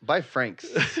Penis. Buy Frank's.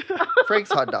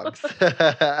 Frank's hot dogs.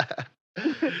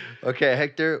 Okay,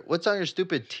 Hector, what's on your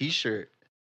stupid T-shirt?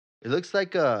 It looks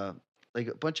like a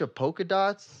bunch of polka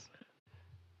dots,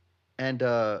 and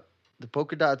the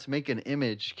polka dots make an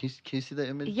image. Can you see the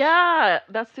image? Yeah,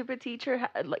 that stupid teacher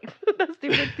had like that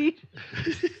stupid teacher.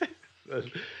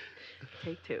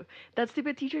 Take two. That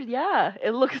stupid teacher. Yeah,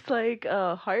 it looks like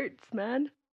hearts,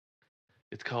 man.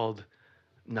 It's called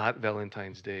Not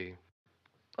Valentine's Day.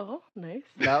 Oh, nice.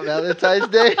 Not Valentine's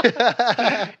Day.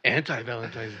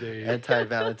 Anti-Valentine's Day.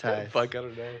 Anti-Valentine's. Fuck, I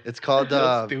don't know. It's called.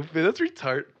 That's stupid. That's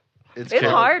retard. It's called-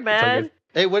 hard, man.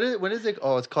 Hey, when is it?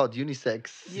 Oh, it's called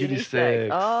unisex. Unisex.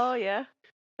 Oh yeah,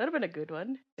 that'd have been a good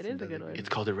one. It is a good one. It's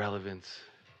called Irrelevance.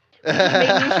 Make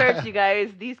new shirts, you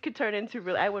guys. These could turn into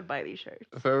real. I would buy these shirts.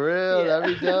 For real, Yeah.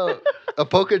 that'd be dope. A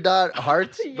polka dot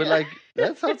hearts, but Yeah. like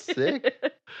that sounds sick.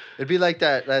 It'd be like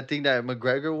that thing that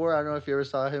McGregor wore. I don't know if you ever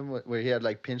saw him where he had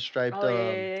like pinstriped Oh,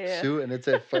 yeah. suit and it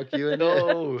said "fuck you" in it.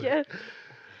 No. Yeah.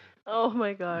 Oh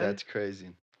my god. That's crazy.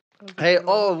 That was a Hey, good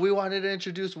one. we wanted to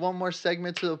introduce one more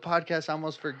segment to the podcast. I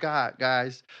almost forgot,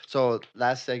 guys. So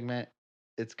last segment,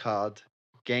 it's called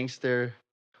Gangster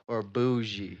or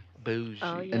Bougie. Bougie.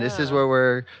 Oh, yeah. And this is where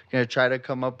we're gonna try to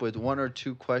come up with one or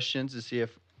two questions to see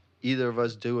if either of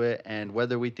us do it and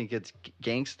whether we think it's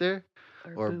gangster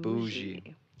or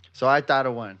bougie. So I thought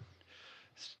of one.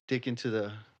 Sticking to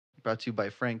the brought to you by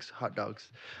Frank's Hot Dogs.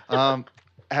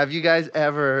 Have you guys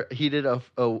ever heated a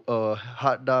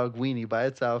hot dog weenie by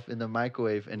itself in the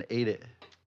microwave and ate it?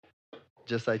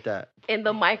 Just like that. In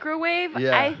the microwave?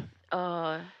 Yeah.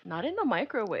 Not in the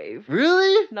microwave.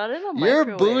 Really? Not in the You're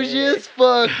microwave. bougie as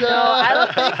fuck. No, I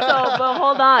don't think so. But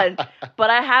hold on. But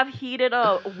I have heated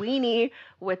a weenie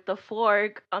with the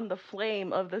fork on the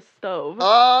flame of the stove.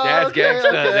 Oh, That's okay, gangsta.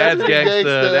 okay. That's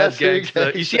gangsta. That's pretty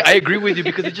gangsta. You see, I agree with you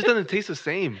because it just doesn't taste the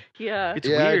same. Yeah. It's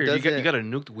Yeah, it weird. You doesn't. got a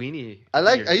nuked weenie.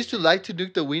 I used to like to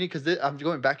nuke the weenie because I'm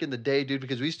going back in the day, dude.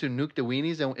 Because we used to nuke the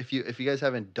weenies, and if you guys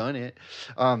haven't done it,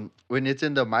 when it's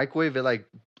in the microwave, it like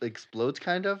explodes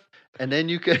kind of, and then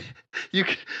you can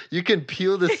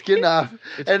peel the skin off,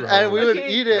 It's and we would Okay,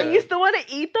 eat and it. you still want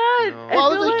to eat that? No.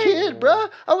 Well, I feel was a like- kid, bro.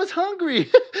 I was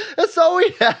hungry. That's all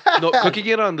we had. No, cooking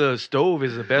it on the stove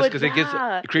is the best But because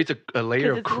yeah, it creates a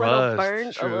layer 'cause of it's a little crust. burnt,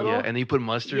 a True. little. Yeah, and then you put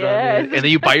mustard on Yes. it, and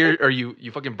then you buy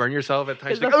you fucking burn yourself at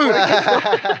times. It's Like, a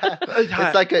 "Ugh."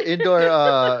 It's like an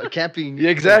indoor camping. Yeah,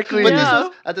 exactly. But Yeah. this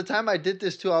was at the time I did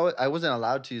this too. I wasn't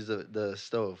allowed to use the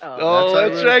stove. Oh, why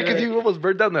that's we right, were because doing you almost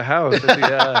burned down the house.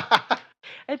 Yeah,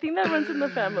 I think that runs in the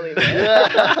family.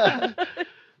 Yeah.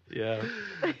 yeah.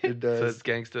 It So does. it's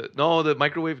gangsta. No, the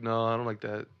microwave. No, I don't like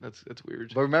that. That's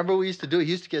weird. But remember, we used to do it.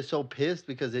 He used to get so pissed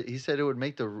because he said it would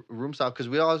make the room smell. Because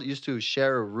we all used to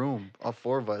share a room, all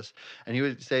four of us, and he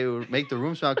would say it would make the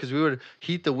room smell because we would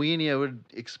heat the weenie, it would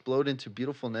explode into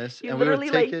beautifulness, You and we would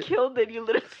literally take like it. killed it. You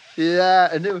literally. Yeah,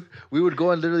 and then we would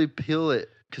go and literally peel it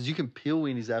because you can peel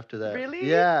weenies after that. Really?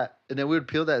 Yeah, and then we would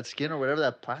peel that skin or whatever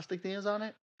that plastic thing is on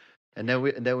it, and then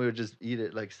we would just eat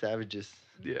it like savages.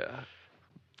 Yeah.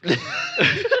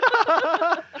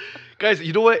 Guys,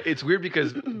 you know what? It's weird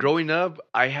because growing up,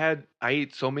 I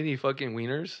ate so many fucking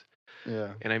wieners,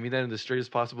 Yeah. and I mean that in the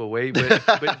straightest possible way. But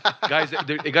guys,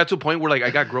 it got to a point where like I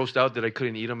got grossed out that I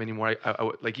couldn't eat them anymore.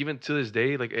 Like even to this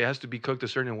day, like it has to be cooked a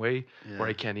certain way or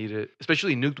I can't eat it.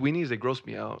 Especially nuked weenies, they gross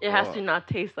me out. It has Oh. to not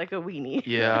taste like a weenie.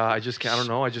 Yeah, I just can't. I don't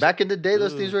know. I just Back in the day,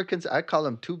 those things Ugh. were I call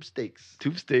them tube steaks.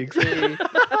 tube steaks. Hey,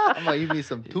 I'm gonna eat me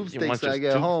some tube You steaks when I monstrous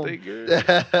get tube home. steak, girl.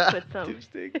 Put some Tube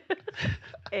steak.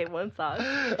 A1 sauce.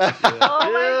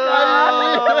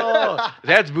 Oh,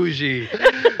 that's bougie.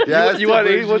 Yeah, you want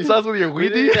A1 sauce with your We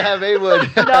weenie? didn't have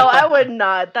A1. No, I would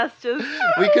not. That's just.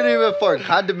 We couldn't even afford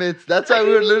condiments. That's why we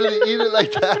would literally eat it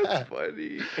like That's that.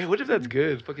 funny. Hey, what if that's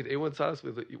good? Fucking A1 sauce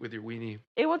with your weenie.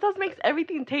 A1 sauce makes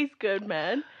everything taste good,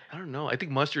 man. I don't know. I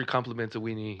think mustard complements a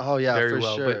weenie. Oh, yeah, very for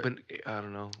well. sure. But I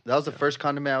don't know. That was the first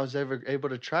condiment I was ever able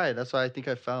to try. That's why I think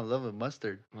I fell in love with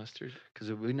mustard Mustard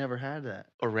because we never had that.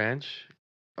 or ranch.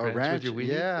 Or ranch, with your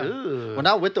weenie. yeah. Ugh. Well,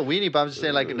 not with the weenie, but I'm just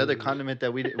saying like another Ugh. condiment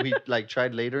that we like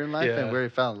tried later in life Yeah. and we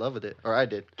fell in love with it, or I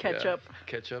did. Ketchup.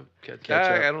 Ketchup. Ketchup.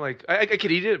 I don't like. I could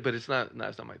eat it, but it's not. No,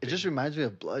 it's not my thing. It just reminds me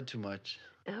of blood too much.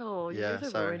 Ew, you Yeah, guys are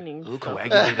sorry. ruining Ooh, stuff.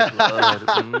 coagulated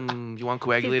blood. You want He's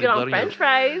coagulated good blood on on French your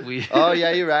fries. we- Oh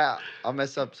yeah, you're right. I'll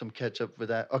mess up some ketchup with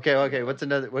that. Okay. What's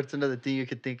another thing you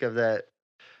could think of that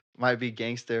might be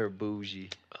gangster or bougie?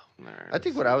 Nah, I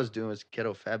think what I was doing was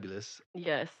ghetto fabulous.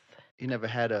 Yes. You never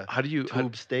had a How do you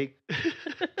tube steak?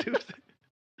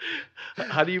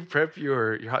 how do you prep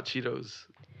your hot Cheetos?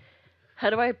 How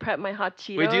do I prep my hot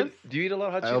Cheetos? Wait, do you eat a lot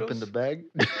of hot I Cheetos? open the bag.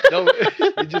 No,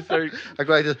 you just start. I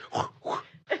go like this.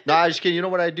 No, I just kidding. You know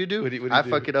what I do? What do you I do?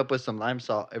 fuck it up with some lime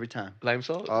salt every time. Lime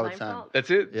salt. All the Lime time. salt?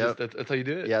 That's it. Yep. Just, that's how you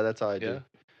do it. Yeah, that's all I do.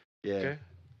 Yeah. Okay.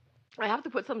 I have to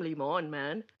put some limon,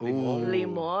 man. Ooh.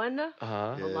 Limon. Uh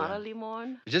huh. Yeah. A lot of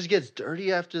limon. It just gets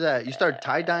dirty after that. You start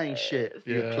tie dyeing shit.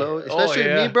 Your Yeah. clothes, Oh, especially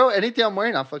yeah. me, bro. Anything I'm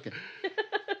wearing, I'm fucking.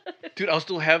 Dude, I'll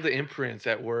still have the imprints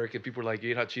at work, and people are like,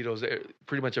 "You ate hot Cheetos."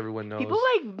 Pretty much everyone knows. People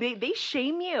like they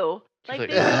shame you. Like like,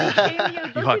 they really shame you.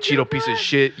 you Don't hot do Cheeto piece of that?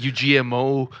 shit. You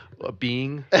GMO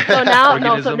being. So now,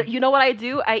 no. So organism. you know what I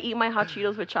do? I eat my hot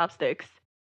Cheetos with chopsticks.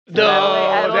 No, That way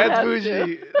I don't that's have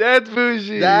bougie. That's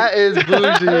bougie. That is A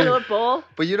bougie. little bowl.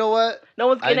 But you know what? No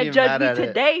one's I gonna ain't even judge mad me at it.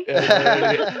 today.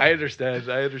 Yeah, I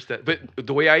understand. But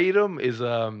the way I eat them is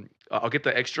I'll get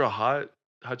the extra hot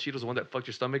Cheetos, the one that fucked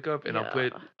your stomach up, and I'll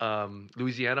put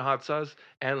Louisiana hot sauce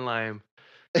and lime.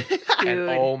 And Dude.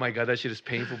 oh my god, that shit is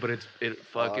painful, but it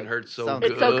fucking hurts so sounds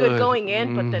good. It's so good going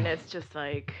in, but Mm. then it's just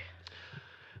like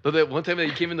No, that one time that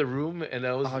you came in the room and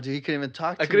I was Oh, dude, you couldn't even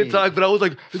talk. I to couldn't me. talk, but I was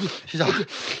like, She's all,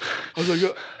 I was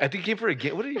like, I think he came for a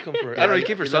game. What did he come for? I Yeah, don't know. He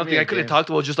came for he left me something. a I couldn't game. talk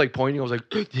to him. I was just like pointing. I was like,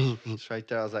 it's right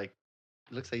there. I was like,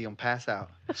 looks like you're gonna pass out.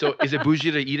 so is it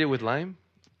bougie to eat it with lime,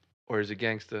 or is it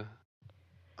gangsta?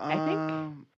 I think-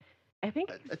 Um, I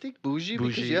think I think bougie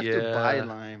because Bougie, you have to buy yeah.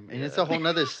 lime, and it's Yeah. a whole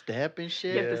nother step and you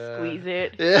shit. have to Yeah. squeeze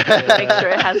it. Yeah. Make sure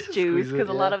it has Squeeze juice it, because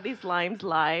a lot yeah. of these limes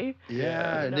lie. Yeah,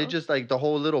 Yeah. and You they know? just like the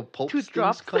whole little pulp Two things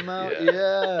drops. come out. Yeah.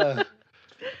 Yeah.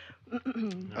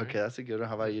 Alright. Okay, that's a good one.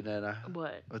 How about you, Nana?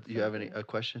 What? What, you have any Something- a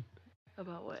question?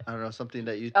 About what? I don't know, something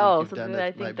that you think Oh, you've done something that I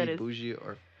that think might that be is- bougie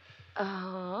or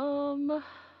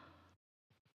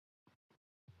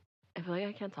I feel like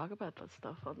I can't talk about that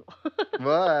stuff.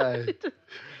 why?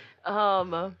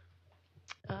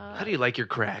 How do you like your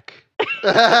crack?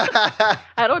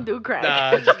 I don't do crack.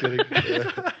 Nah, just kidding.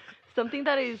 something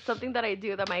that I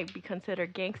do that might be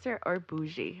considered gangster or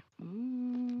bougie.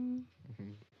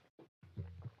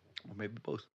 Or maybe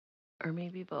both. Or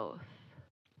maybe both.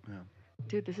 Yeah.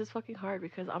 Dude, this is fucking hard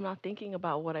because I'm not thinking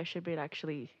about what I should be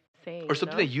actually saying. Or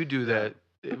something know? that you do that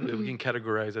we can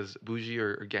categorize as bougie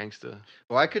or gangsta.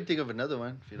 Well, I could think of another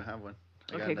one if you don't have one.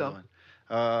 I got Okay, another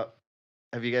go. one.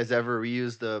 Have you guys ever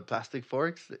reused the plastic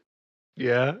forks?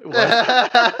 Yeah.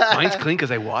 Mine's clean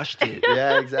because I washed it.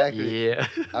 Yeah, exactly. Yeah.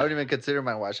 I don't even consider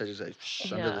mine washed. I just like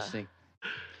under the Yeah. sink.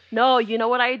 No, you know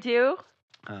what I do?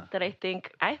 Huh. That I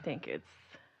think it's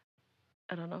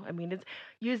I don't know. I mean, it's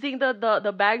using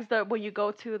the bags that when you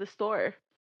go to the store,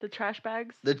 the trash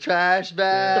bags. The trash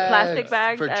bags. plastic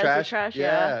bags for as the trash. trash,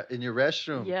 yeah, in your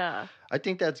restroom. Yeah. I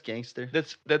think that's gangster.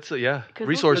 That's yeah. 'Cause those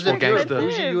Resourceful things are If you were expensive.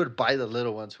 gangsta. bougie, you would buy the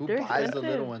little ones. Who They're buys the little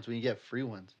expensive. ones when you get free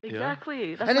ones?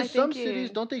 Exactly. That's And my in some thinking. cities,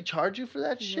 don't they charge you for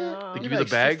that shit? Yeah. They Give give You're you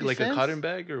the bag, 60 like a cents? cotton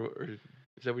bag, or is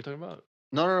that what you're talking about?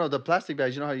 No, the plastic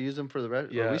bags. You know how you use them for the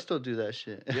rest? Yeah. We still do that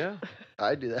shit. Yeah.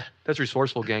 I do that. That's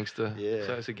resorceful gangsta. Yeah.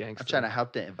 So I say gangsta. I'm trying to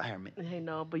help the environment. I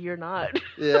know, but you're not.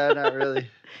 Yeah, not really.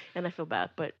 And I feel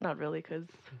bad, but not really because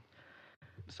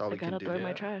That's all I we can gotta do. throw in my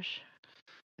yeah. trash.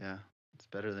 Yeah, it's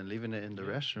better than leaving it in the Yeah.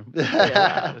 restroom.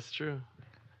 Yeah, that's true.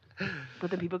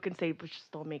 But then people can say, but just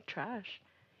don't make trash.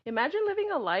 Imagine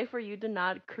living a life where you do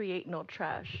not create no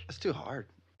trash. It's too hard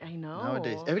I know.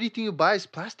 nowadays. Everything you buy is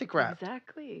plastic wrapped.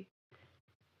 Exactly.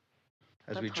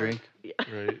 As That's we hard. drink. Yeah.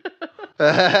 Right.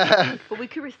 Yeah, But we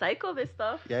could recycle this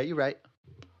stuff. you're right.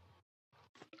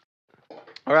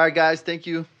 All right, guys. Thank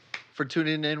you for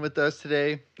tuning in with us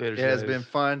today. Later, It has guys. been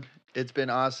fun. It's been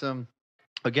awesome.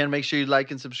 Again, make sure you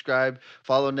like and subscribe.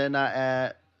 Follow Nena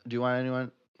at. Do you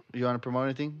want to promote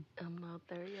anything? I'm not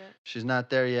there yet. She's not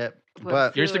there yet. But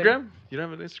But Your soon. Instagram? You don't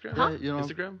have an Instagram? Huh? yeah, you know,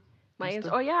 Instagram? My Insta?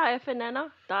 Oh yeah,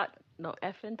 fnena dot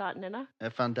Nena.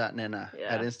 fn.nena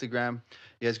Yeah. at Instagram.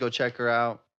 You guys go check her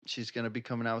out. She's going to be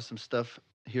coming out with some stuff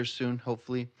here soon,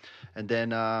 hopefully. And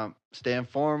then stay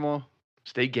informal.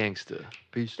 Stay gangsta.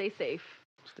 Peace. Stay safe.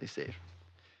 Stay safe.